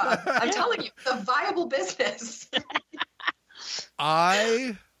hand job. I'm telling you, it's a viable business.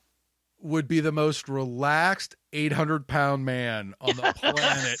 I would be the most relaxed 800-pound man on the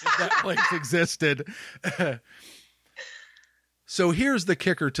planet if that place existed. So here's the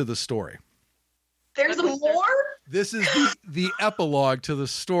kicker to the story. There's more? This is the epilogue to the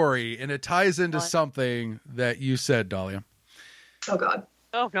story, and it ties into something that you said, Dahlia. Oh, God.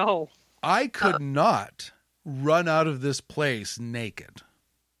 Oh, no. I could not run out of this place naked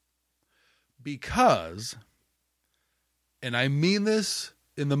because, and I mean this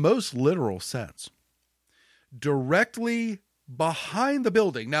in the most literal sense, directly behind the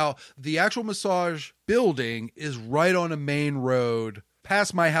building. Now, the actual massage building is right on a main road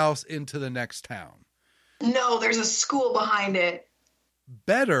past my house into the next town. No, there's a school behind it.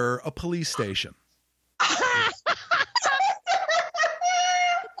 Better, a police station.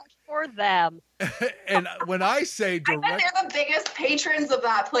 For them. And when I say direct, I bet they're the biggest patrons of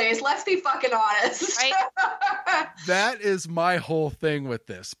that place. Let's be fucking honest. Right? That is my whole thing with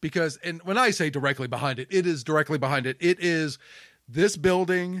this, because, and when I say directly behind it, it is directly behind it. It is this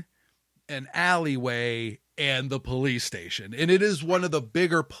building, an alleyway, and the police station. And it is one of the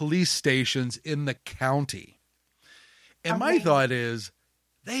bigger police stations in the county. And my thought is,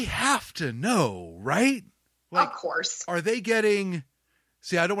 they have to know, right? Like, of course. Are they getting,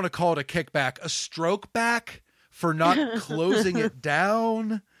 see, I don't want to call it a kickback, a stroke back for not closing it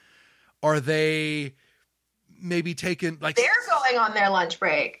down? Are they maybe taking, like, they're going on their lunch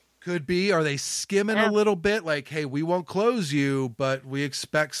break? Could be. Are they skimming a little bit? Like, hey, we won't close you, but we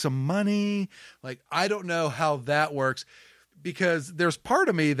expect some money. Like, I don't know how that works, because there's part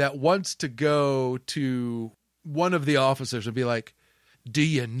of me that wants to go to one of the officers and be like, do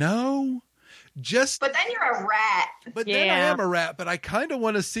you know? But then you're a rat. But then I am a rat, but I kind of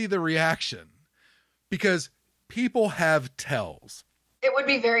want to see the reaction, because people have tells. It would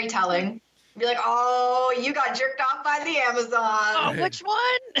be very telling. Be like, oh, you got jerked off by the Amazon. Oh, which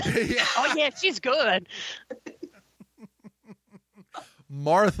one? Yeah. Oh, yeah, she's good.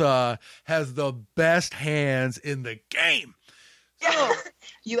 Martha has the best hands in the game. Yeah.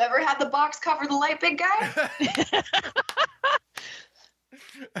 You ever had the box cover the light, big guy?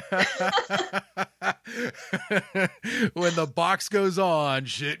 When the box goes on,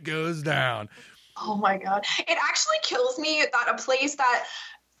 shit goes down. Oh my God. It actually kills me that a place that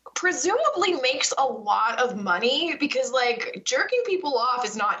presumably makes a lot of money, because like jerking people off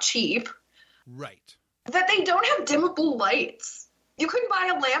is not cheap. Right. That they don't have dimmable lights. You couldn't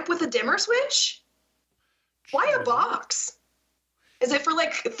buy a lamp with a dimmer switch? Why a box? Is it for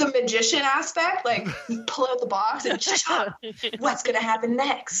like the magician aspect? Like you pull out the box and what's going to happen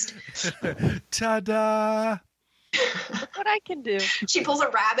next? Ta-da. Look what I can do. She pulls a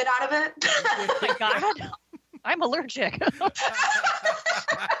rabbit out of it. Oh my God. I'm allergic.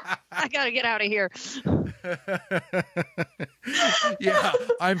 I got to get out of here. Yeah,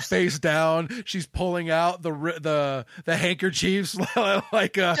 I'm face down. She's pulling out the handkerchiefs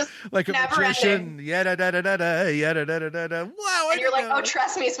like a magician. Yada da da da da yada da da da da. Wow! And you're like, oh,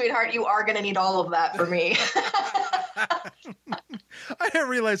 trust me, sweetheart, you are gonna need all of that for me. I didn't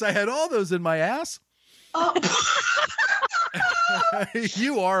realize I had all those in my ass. Oh.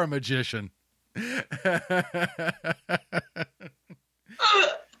 You are a magician.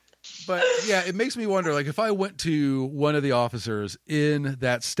 But yeah, it makes me wonder, like, if I went to one of the officers in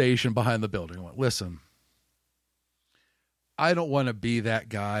that station behind the building and went, listen, I don't want to be that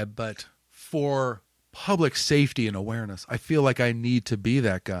guy, but for public safety and awareness, I feel like I need to be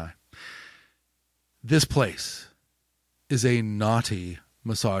that guy. This place is a naughty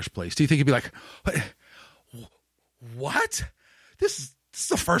massage place. Do you think he'd be like, what? This is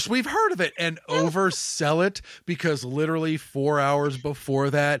the first we've heard of it, and oversell it, because literally 4 hours before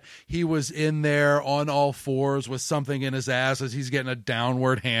that, he was in there on all fours with something in his ass as he's getting a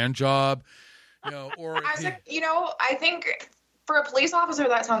downward hand job. Or I think for a police officer,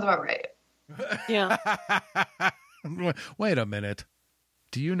 that sounds about right. Yeah. Wait a minute.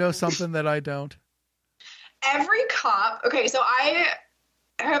 Do you know something that I don't? Every cop. Okay, so I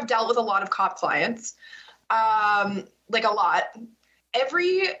have dealt with a lot of cop clients, like a lot.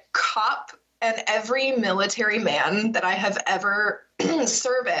 Every cop and every military man that I have ever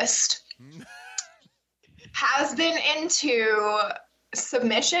serviced has been into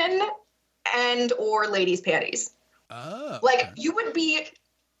submission and or ladies' panties. Oh. Like, you would be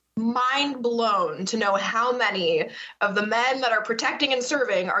mind blown to know how many of the men that are protecting and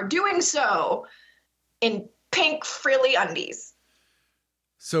serving are doing so in pink frilly undies.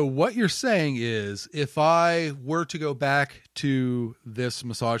 So what you're saying is, if I were to go back to this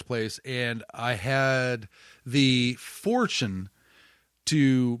massage place and I had the fortune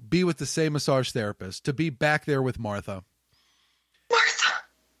to be with the same massage therapist, to be back there with Martha,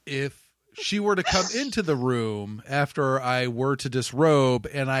 if she were to come into the room after I were to disrobe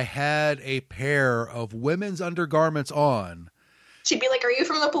and I had a pair of women's undergarments on, she'd be like, are you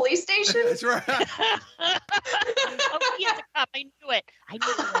from the police station? That's right. Oh, he is a cop. I knew it.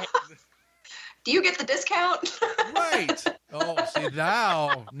 Do you get the discount? Right. Oh, see,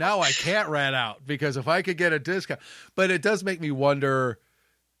 now I can't rat out, because if I could get a discount. But it does make me wonder,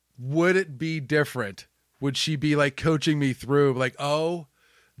 would it be different? Would she be like coaching me through, like, oh,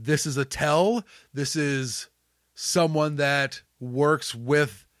 this is a tell? This is someone that works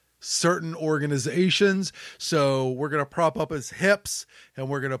with certain organizations, so we're going to prop up his hips and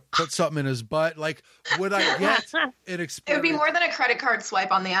we're going to put something in his butt. Like, would I get an experience? It would be more than a credit card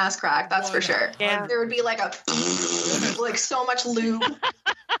swipe on the ass crack, that's for sure. Yeah. There would be like like so much lube.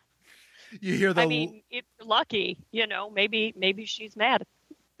 You hear the... I mean, if you're lucky, maybe she's mad.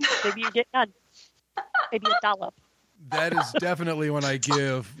 Maybe you get none. Maybe a dollop. That is definitely when I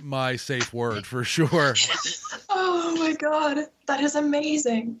give my safe word, for sure. Oh my God, that is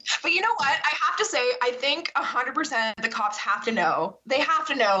amazing. But you know what? I have to say, I think 100% the cops have to know. They have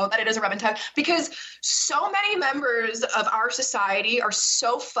to know that it is a rub and tug, because so many members of our society are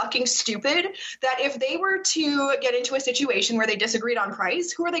so fucking stupid that if they were to get into a situation where they disagreed on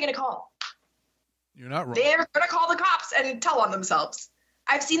price, who are they going to call? You're not wrong. They're going to call the cops and tell on themselves.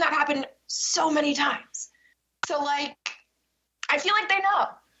 I've seen that happen so many times. So, like, I feel like they know.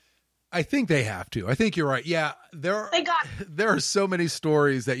 I think they have to. I think you're right. Yeah, there are so many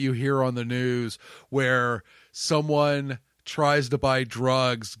stories that you hear on the news where someone tries to buy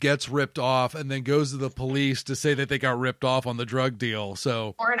drugs, gets ripped off, and then goes to the police to say that they got ripped off on the drug deal.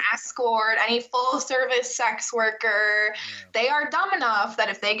 So, or an escort, any full-service sex worker, they are dumb enough that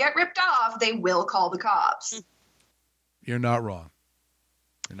if they get ripped off, they will call the cops. You're not wrong.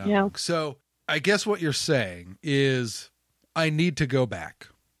 You're not wrong. So, I guess what you're saying is I need to go back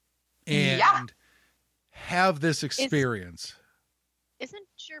and have this experience. Isn't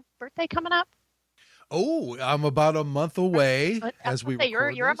your birthday coming up? Oh, I'm about a month away as we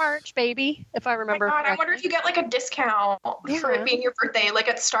record You're a March baby, if I remember. Oh my God, I wonder if you get like a discount for it being your birthday, like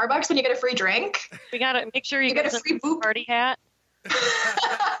at Starbucks when you get a free drink. We gotta make sure you get a free party hat.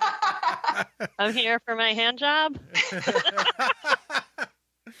 I'm here for my hand job.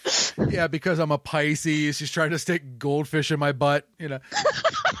 Yeah, because I'm a Pisces. She's trying to stick goldfish in my butt, you know.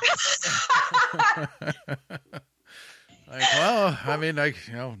 Like, well, I mean, like,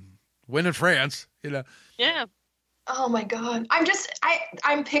 you know, win in France, you know. Yeah. Oh my God.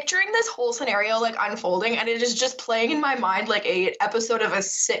 I'm picturing this whole scenario like unfolding, and it is just playing in my mind like a episode of a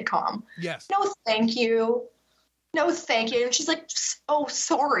sitcom. Yes. No, thank you. No, thank you. And she's like, oh,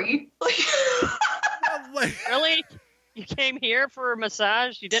 sorry. Like, really? You came here for a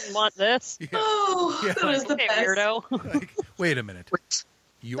massage? You didn't want this? Yeah. Oh, yeah. That was the best. Weirdo. Like, wait a minute.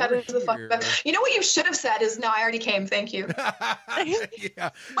 That is the fucking best. You know what you should have said is, no, I already came. Thank you. yeah.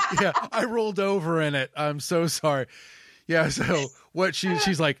 I rolled over in it. I'm so sorry. Yeah. So what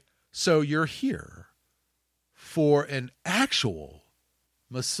she's like, so you're here for an actual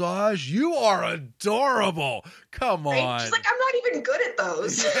massage? You are adorable. Come on. Right? She's like, I'm not even good at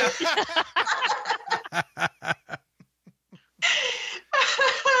those.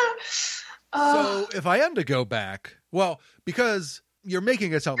 So if I am to go back, well, because you're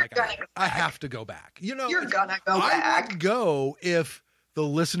making it sound like I have to go back. You know, you're gonna go back. I would go if the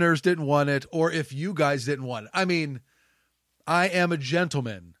listeners didn't want it or if you guys didn't want it. I mean, I am a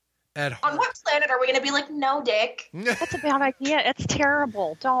gentleman at heart. On what planet are we going to be like, no, Dick? That's a bad idea. It's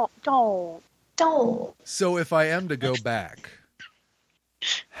terrible. Don't. So if I am to go back,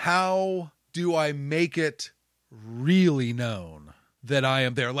 how do I make it really known that I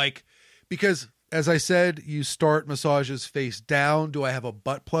am there? Like, because as I said, you start massages face down. Do I have a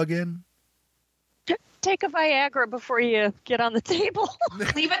butt plug in? Take a Viagra before you get on the table.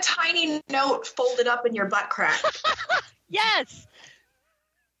 Leave a tiny note folded up in your butt crack. Yes.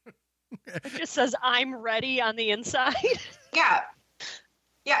 It just says, I'm ready on the inside. Yeah.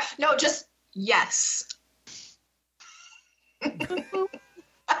 Yeah. No, just yes.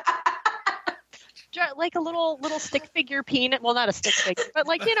 Like a little stick figure penis. Well, not a stick figure, but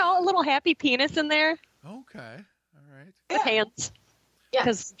like, you know, a little happy penis in there. Okay. All right. With hands. Yeah.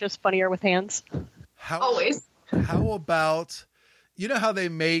 Because just funnier with hands. Always. How about, you know how they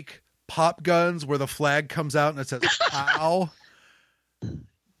make pop guns where the flag comes out and it says "pow"?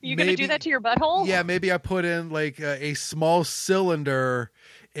 You gonna do that to your butthole? Yeah, maybe I put in like a small cylinder.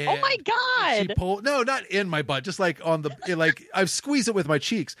 And oh my God! No, not in my butt, just like on the like I've squeezed it with my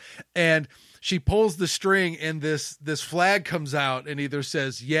cheeks, and she pulls the string, and this flag comes out and either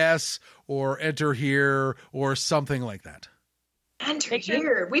says yes or enter here or something like that. Enter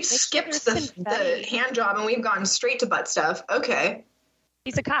here. We've skipped the hand job and we've gone straight to butt stuff. Okay.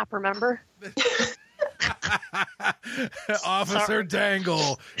 He's a cop, remember? Officer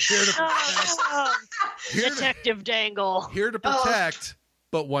Dangle, here to protect. Detective Dangle. Here to protect,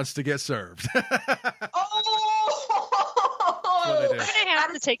 but wants to get served. Oh! We're going to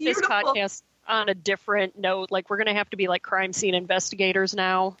have to take this podcast on a different note. Like, we're going to have to be like crime scene investigators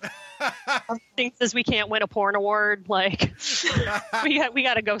now. Things as we can't win a porn award. Like, we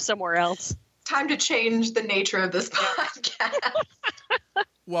got to go somewhere else. Time to change the nature of this podcast.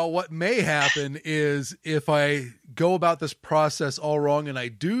 Well, what may happen is if I go about this process all wrong and I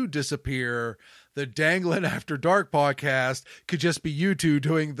do disappear, the Dangling After Dark podcast could just be you two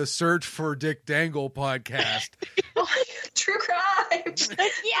doing the Search for Dick Dangle podcast. Oh, true crime.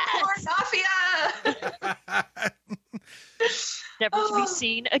 Yes. Mafia. Never to be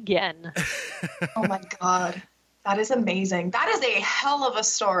seen again. Oh my God. That is amazing. That is a hell of a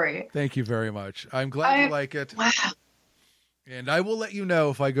story. Thank you very much. I'm glad you like it. Wow. And I will let you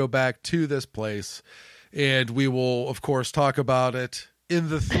know if I go back to this place. And we will, of course, talk about it in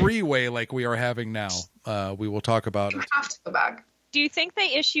the three-way like we are having now. We will talk about it. You have to go back. Do you think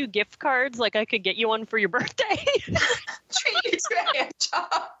they issue gift cards? Like I could get you one for your birthday? Treat you to a hand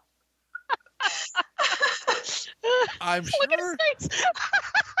job. I'm Look at sure. his face.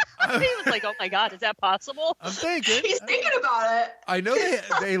 He was like, "Oh my god, is that possible?" I'm thinking. He's thinking about it. I know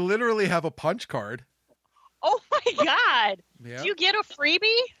they literally have a punch card. Oh my god! Yeah. Do you get a freebie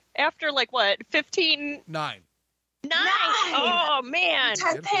after like what 15? 9. 9? Oh man!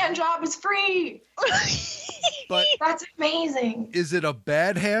 10th hand job is free. But That's amazing. is it a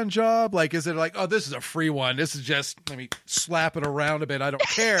bad hand job? Like, is it like, oh, this is a free one. This is just, let me slap it around a bit. I don't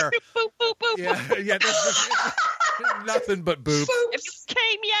care. Boop boop boop. Yeah, yeah. That's just, nothing but boop. If you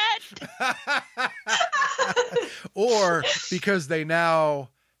came yet? Or because they now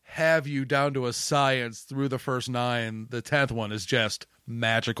have you down to a science through the first 9, the 10th one is just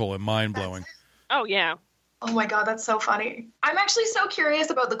magical and mind-blowing. Oh yeah. Oh my god, that's so funny. I'm actually so curious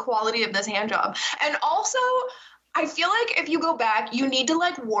about the quality of this hand job. And also, I feel like if you go back, you need to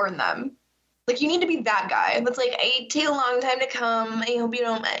like warn them. Like you need to be that guy that's like, it take a long time to come. I hope you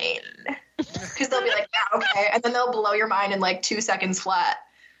don't mind. Because they'll be like, yeah, okay. And then they'll blow your mind in like 2 seconds flat.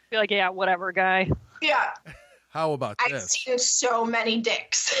 Be like, yeah, whatever, guy. Yeah. How about I've this? seen so many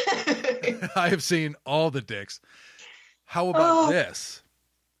dicks. I have seen all the dicks. How about this?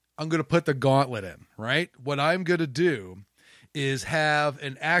 I'm going to put the gauntlet in, right? What I'm going to do is have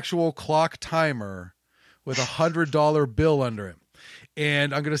an actual clock timer with $100 bill under it.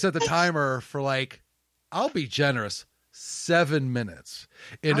 And I'm going to set the timer for like, I'll be generous, 7 minutes.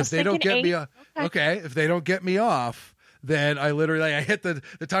 And if they don't get me off, if they don't get me off, then I literally, I hit the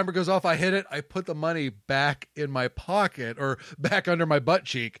timer goes off, I hit it, I put the money back in my pocket or back under my butt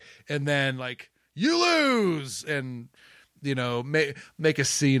cheek, and then like, you lose, and you know, make a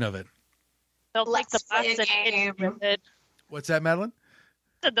scene of it. They'll take the Let's play box a and hit you game. with it. What's that, Madalynn?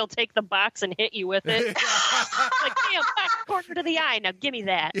 They'll take the box and hit you with it. Like, damn, back corner to the eye. Now give me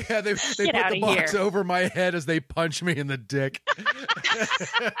that. Yeah, they put the outta box here. over my head as they punch me in the dick.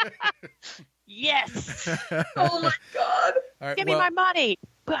 Yes. Oh my god. All right, Give me my money.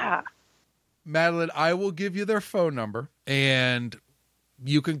 Bah. Madalynn, I will give you their phone number, and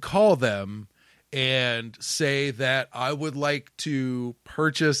you can call them and say that I would like to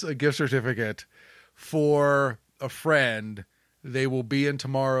purchase a gift certificate for a friend. They will be in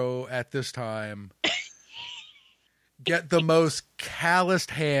tomorrow at this time. Get the most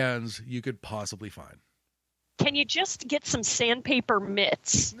calloused hands you could possibly find. Can you just get some sandpaper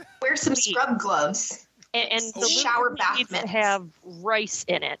mitts? Wear some scrub gloves. And the Shower lube bath needs to mitts. have rice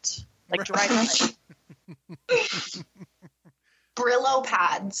in it. Like dried rice. Brillo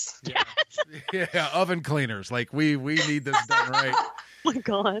pads. Yeah, oven cleaners. Like we need this done right. Oh my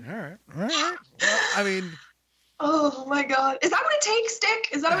god. All right. Well, I mean, Oh my god. Is that what it takes, Dick?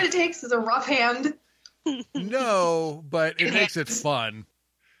 Is that what it takes? Is a rough hand? no, but it makes it fun.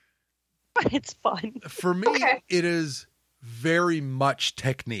 But it's fun. For me, It is very much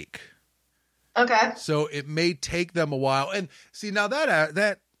technique. Okay. So it may take them a while. And see, now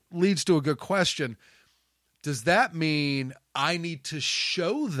that leads to a good question. Does that mean I need to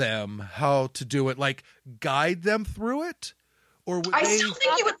show them how to do it, like guide them through it? Or would I they... still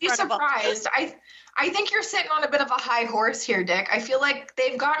think you would be surprised. I think you're sitting on a bit of a high horse here, Dick. I feel like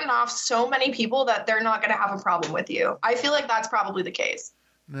they've gotten off so many people that they're not going to have a problem with you. I feel like that's probably the case.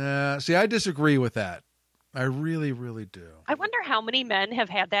 Nah, see, I disagree with that. I really, really do. I wonder how many men have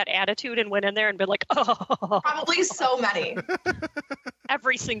had that attitude and went in there and been like, oh. Probably so many.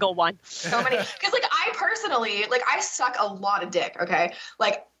 Every single one. So many. Because, like, I personally, like, I suck a lot of dick, okay?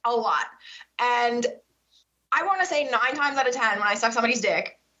 Like, a lot. And I want to say 9 times out of 10 when I suck somebody's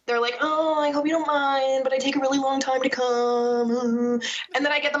dick, they're like, oh, I hope you don't mind, but I take a really long time to come. And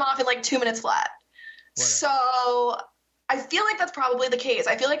then I get them off in, like, 2 minutes flat. Whatever. So I feel like that's probably the case.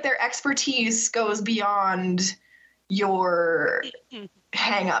 I feel like their expertise goes beyond your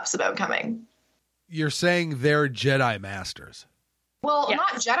hang-ups about coming. You're saying they're Jedi masters. Well, Yes.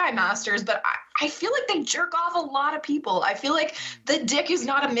 not Jedi Masters, but I feel like they jerk off a lot of people. I feel like the dick is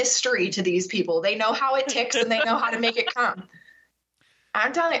not a mystery to these people. They know how it ticks and they know how to make it come.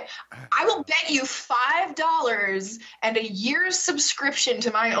 I'm telling you, I will bet you $5 and a year's subscription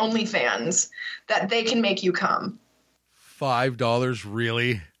to my OnlyFans that they can make you come. $5,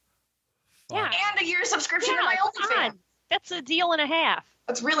 really? Yeah. And a year's subscription to Yeah, my come OnlyFans. on. That's a deal and a half.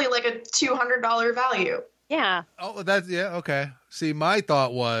 That's really like a $200 value. Yeah. Oh, that's, yeah, okay. See, my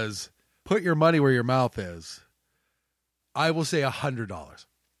thought was put your money where your mouth is. I will say $100.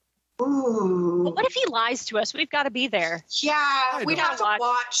 Ooh. But what if he lies to us? We've got to be there. Yeah, we'd have to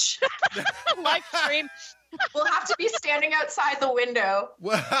watch. Live stream. We'll have to be standing outside the window.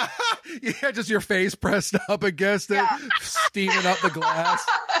 Yeah, just your face pressed up against it, steaming up the glass.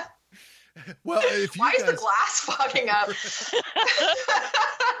 Well, if you Why guys, is the glass fogging up?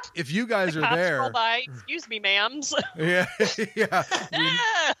 if you guys are Cops there, roll by. Excuse me, ma'ams. yeah,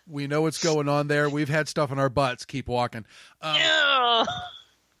 we know what's going on there. We've had stuff in our butts. Keep walking. Yeah.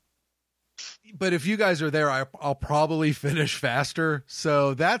 But if you guys are there, I'll probably finish faster.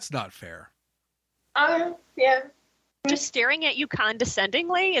 So that's not fair. Yeah. Just staring at you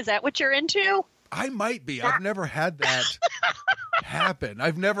condescendingly? Is that what you're into? I might be. I've never had that happen.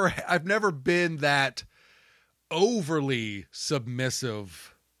 I've never been that overly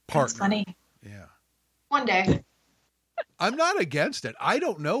submissive partner. That's funny. Yeah. One day. I'm not against it. I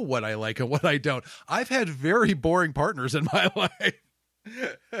don't know what I like and what I don't. I've had very boring partners in my life.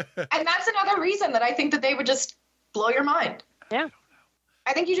 And that's another reason that I think that they would just blow your mind. Yeah.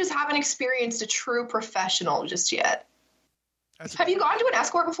 I think you just haven't experienced a true professional just yet. That's Have you gone to an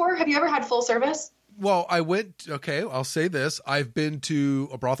escort before? Have you ever had full service? Well, I'll say this. I've been to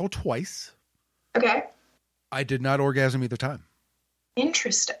a brothel twice. Okay. I did not orgasm either time.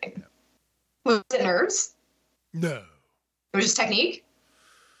 Interesting. Was it nerves? No. It was just technique?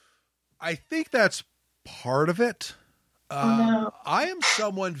 I think that's part of it. No. I am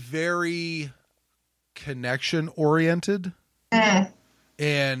someone very connection oriented.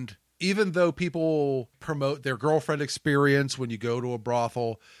 And even though people promote their girlfriend experience when you go to a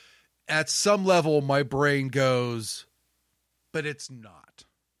brothel, at some level my brain goes, but it's not.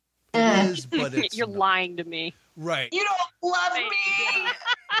 It is, but it's You're not. lying to me. Right. You don't love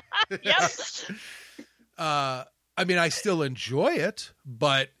me! Yep. I mean, I still enjoy it,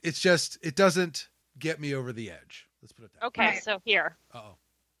 but it's just, it doesn't get me over the edge. Let's put it that Okay, Right. so here. Uh-oh.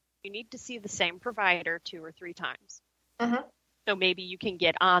 You need to see the same provider 2 or 3 times. Mm-hmm. So maybe you can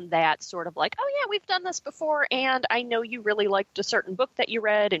get on that sort of like, oh yeah, we've done this before, and I know you really liked a certain book that you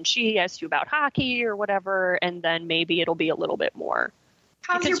read, and she asked you about hockey or whatever, and then maybe it'll be a little bit more.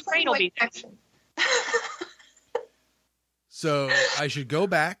 How's your Because brain will be there. connection? So I should go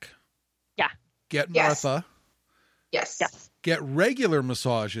back. Yeah. Get Yes. Martha. Yes. Yes. Get regular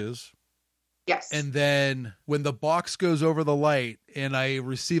massages. Yes. And then when the box goes over the light and I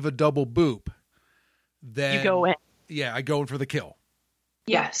receive a double boop, then You go in. Yeah, I go in for the kill.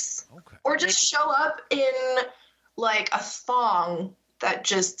 Yes. Okay. Or just show up in like a thong that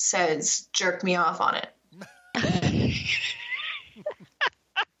just says jerk me off on it.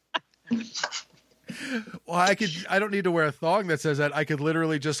 Well, I don't need to wear a thong that says that. I could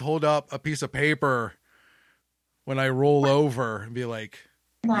literally just hold up a piece of paper when I roll over and be like,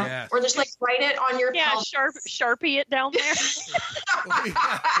 yes. Or just like write it on your Yeah, pelvis. Sharpie it down there.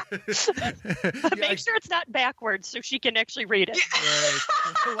 Yeah, Make sure it's not backwards so she can actually read it.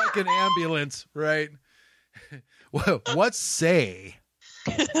 right. Like an ambulance, right? Well, what say?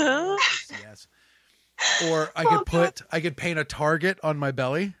 Yes. Or I could paint a target on my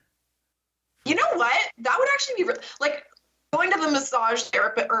belly. You know what? That would actually be like going to the massage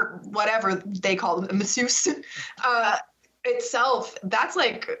therapist or whatever they call them, masseuse itself. That's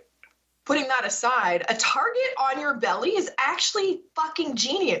like putting that aside. A target on your belly is actually fucking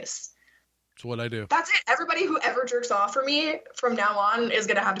genius. That's what I do. That's it. Everybody who ever jerks off for me from now on is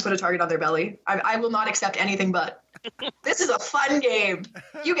going to have to put a target on their belly. I will not accept anything but. This is a fun game.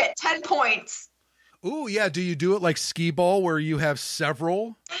 You get 10 points. Ooh, yeah. Do you do it like skee ball where you have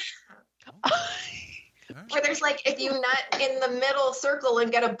several? Where there's like, if you nut in the middle circle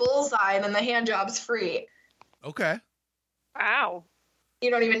and get a bullseye, then the hand job's free. Okay. Wow. You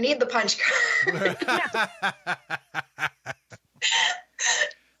don't even need the punch card.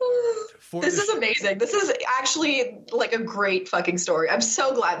 This is amazing. This is actually like a great fucking story. I'm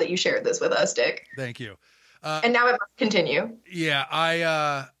so glad that you shared this with us, Dick. Thank you. And now it must continue. Yeah,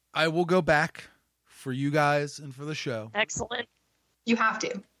 I will go back for you guys and for the show. Excellent. You have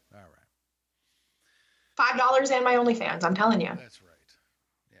to. All right. $5 and my OnlyFans, I'm telling you. That's right.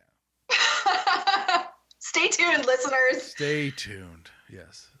 Yeah. Stay tuned, listeners. Stay tuned.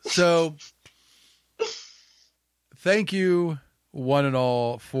 Yes. So thank you one and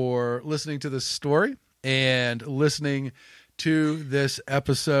all for listening to this story and listening to this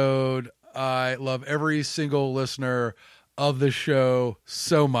episode. I love every single listener of the show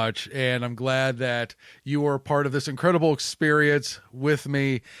so much, and I'm glad that you are part of this incredible experience with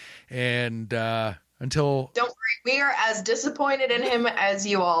me. And until... Don't worry, we are as disappointed in him as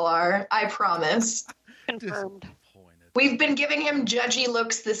you all are. I promise. Confirmed. We've been giving him judgy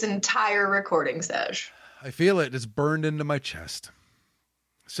looks this entire recording sesh. I feel it. It's burned into my chest.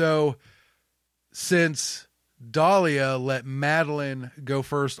 So, since Dahlia let Madalynn go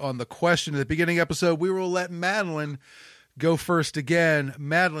first on the question at the beginning episode, we will let Madalynn go first again.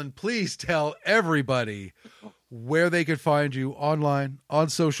 Madalynn, please tell everybody where they can find you online, on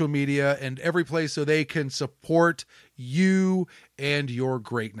social media, and every place so they can support you and your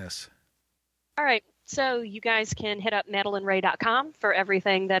greatness. All right. So you guys can hit up MadalynRaye.com for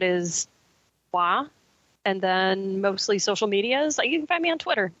everything that is WA. And then mostly social medias. You can find me on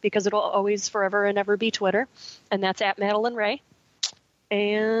Twitter because it'll always forever and ever be Twitter. And that's at Madalynn Raye.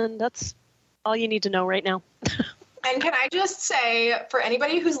 And that's all you need to know right now. And can I just say, for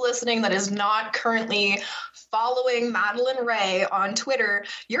anybody who's listening that is not currently following Madalynn Raye on Twitter,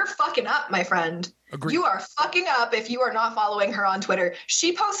 you're fucking up, my friend. Agreed. You are fucking up if you are not following her on Twitter.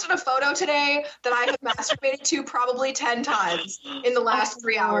 She posted a photo today that I have masturbated to probably 10 times in the last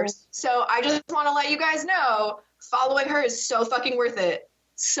 3 hours. So I just want to let you guys know, following her is so fucking worth it.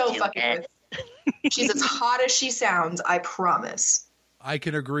 So fucking worth it. She's as hot as she sounds, I promise. I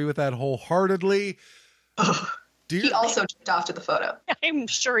can agree with that wholeheartedly. He also jerked off to the photo. I'm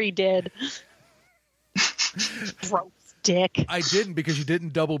sure he did. Gross dick. I didn't because you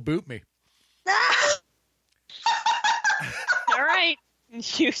didn't double boot me. All right.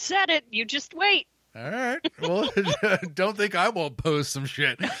 You said it. You just wait. All right. Well, don't think I won't post some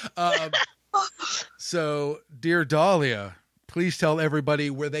shit. So, dear Dahlia, please tell everybody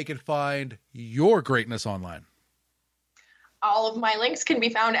where they can find your greatness online. All of my links can be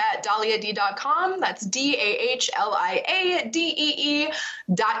found at dahliad.com. That's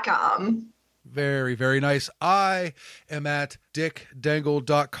DAHLIADEE.com. Very, very nice. I am at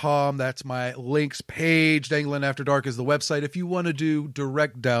dickdangle.com. That's my links page. Dangling After Dark is the website if you want to do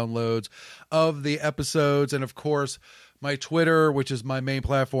direct downloads of the episodes. And of course, my Twitter, which is my main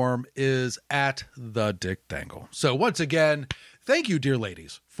platform, is at the Dick Dangle. So once again, thank you, dear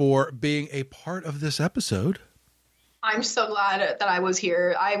ladies, for being a part of this episode. I'm so glad that I was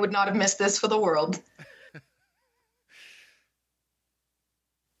here. I would not have missed this for the world.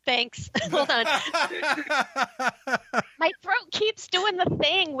 Thanks. Hold on. My throat keeps doing the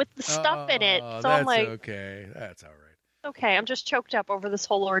thing with the stuff in it. So that's I'm like, okay. That's all right. Okay, I'm just choked up over this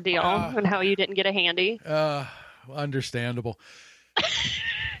whole ordeal and how you didn't get a handy. Understandable.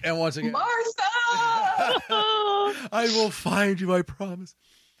 And once again, Martha! I will find you, I promise.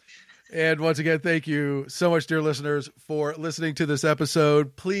 And once again, thank you so much, dear listeners, for listening to this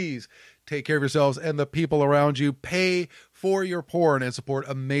episode. Please take care of yourselves and the people around you. Pay for your porn and support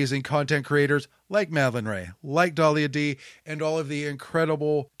amazing content creators like Madalynn Raye, like Dahlia D, and all of the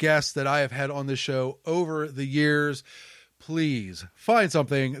incredible guests that I have had on this show over the years. Please find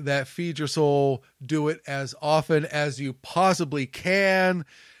something that feeds your soul. Do it as often as you possibly can.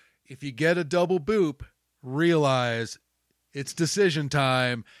 If you get a double boop, realize it's decision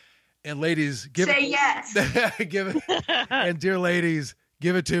time. And ladies, Say yes. Give it. And dear ladies,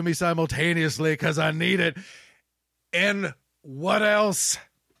 give it to me simultaneously because I need it. And what else?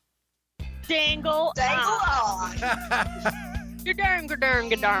 Dangle Dangle on. on. Ga-dang, ga-dang,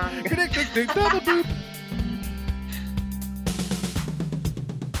 ga-dang. Double boop.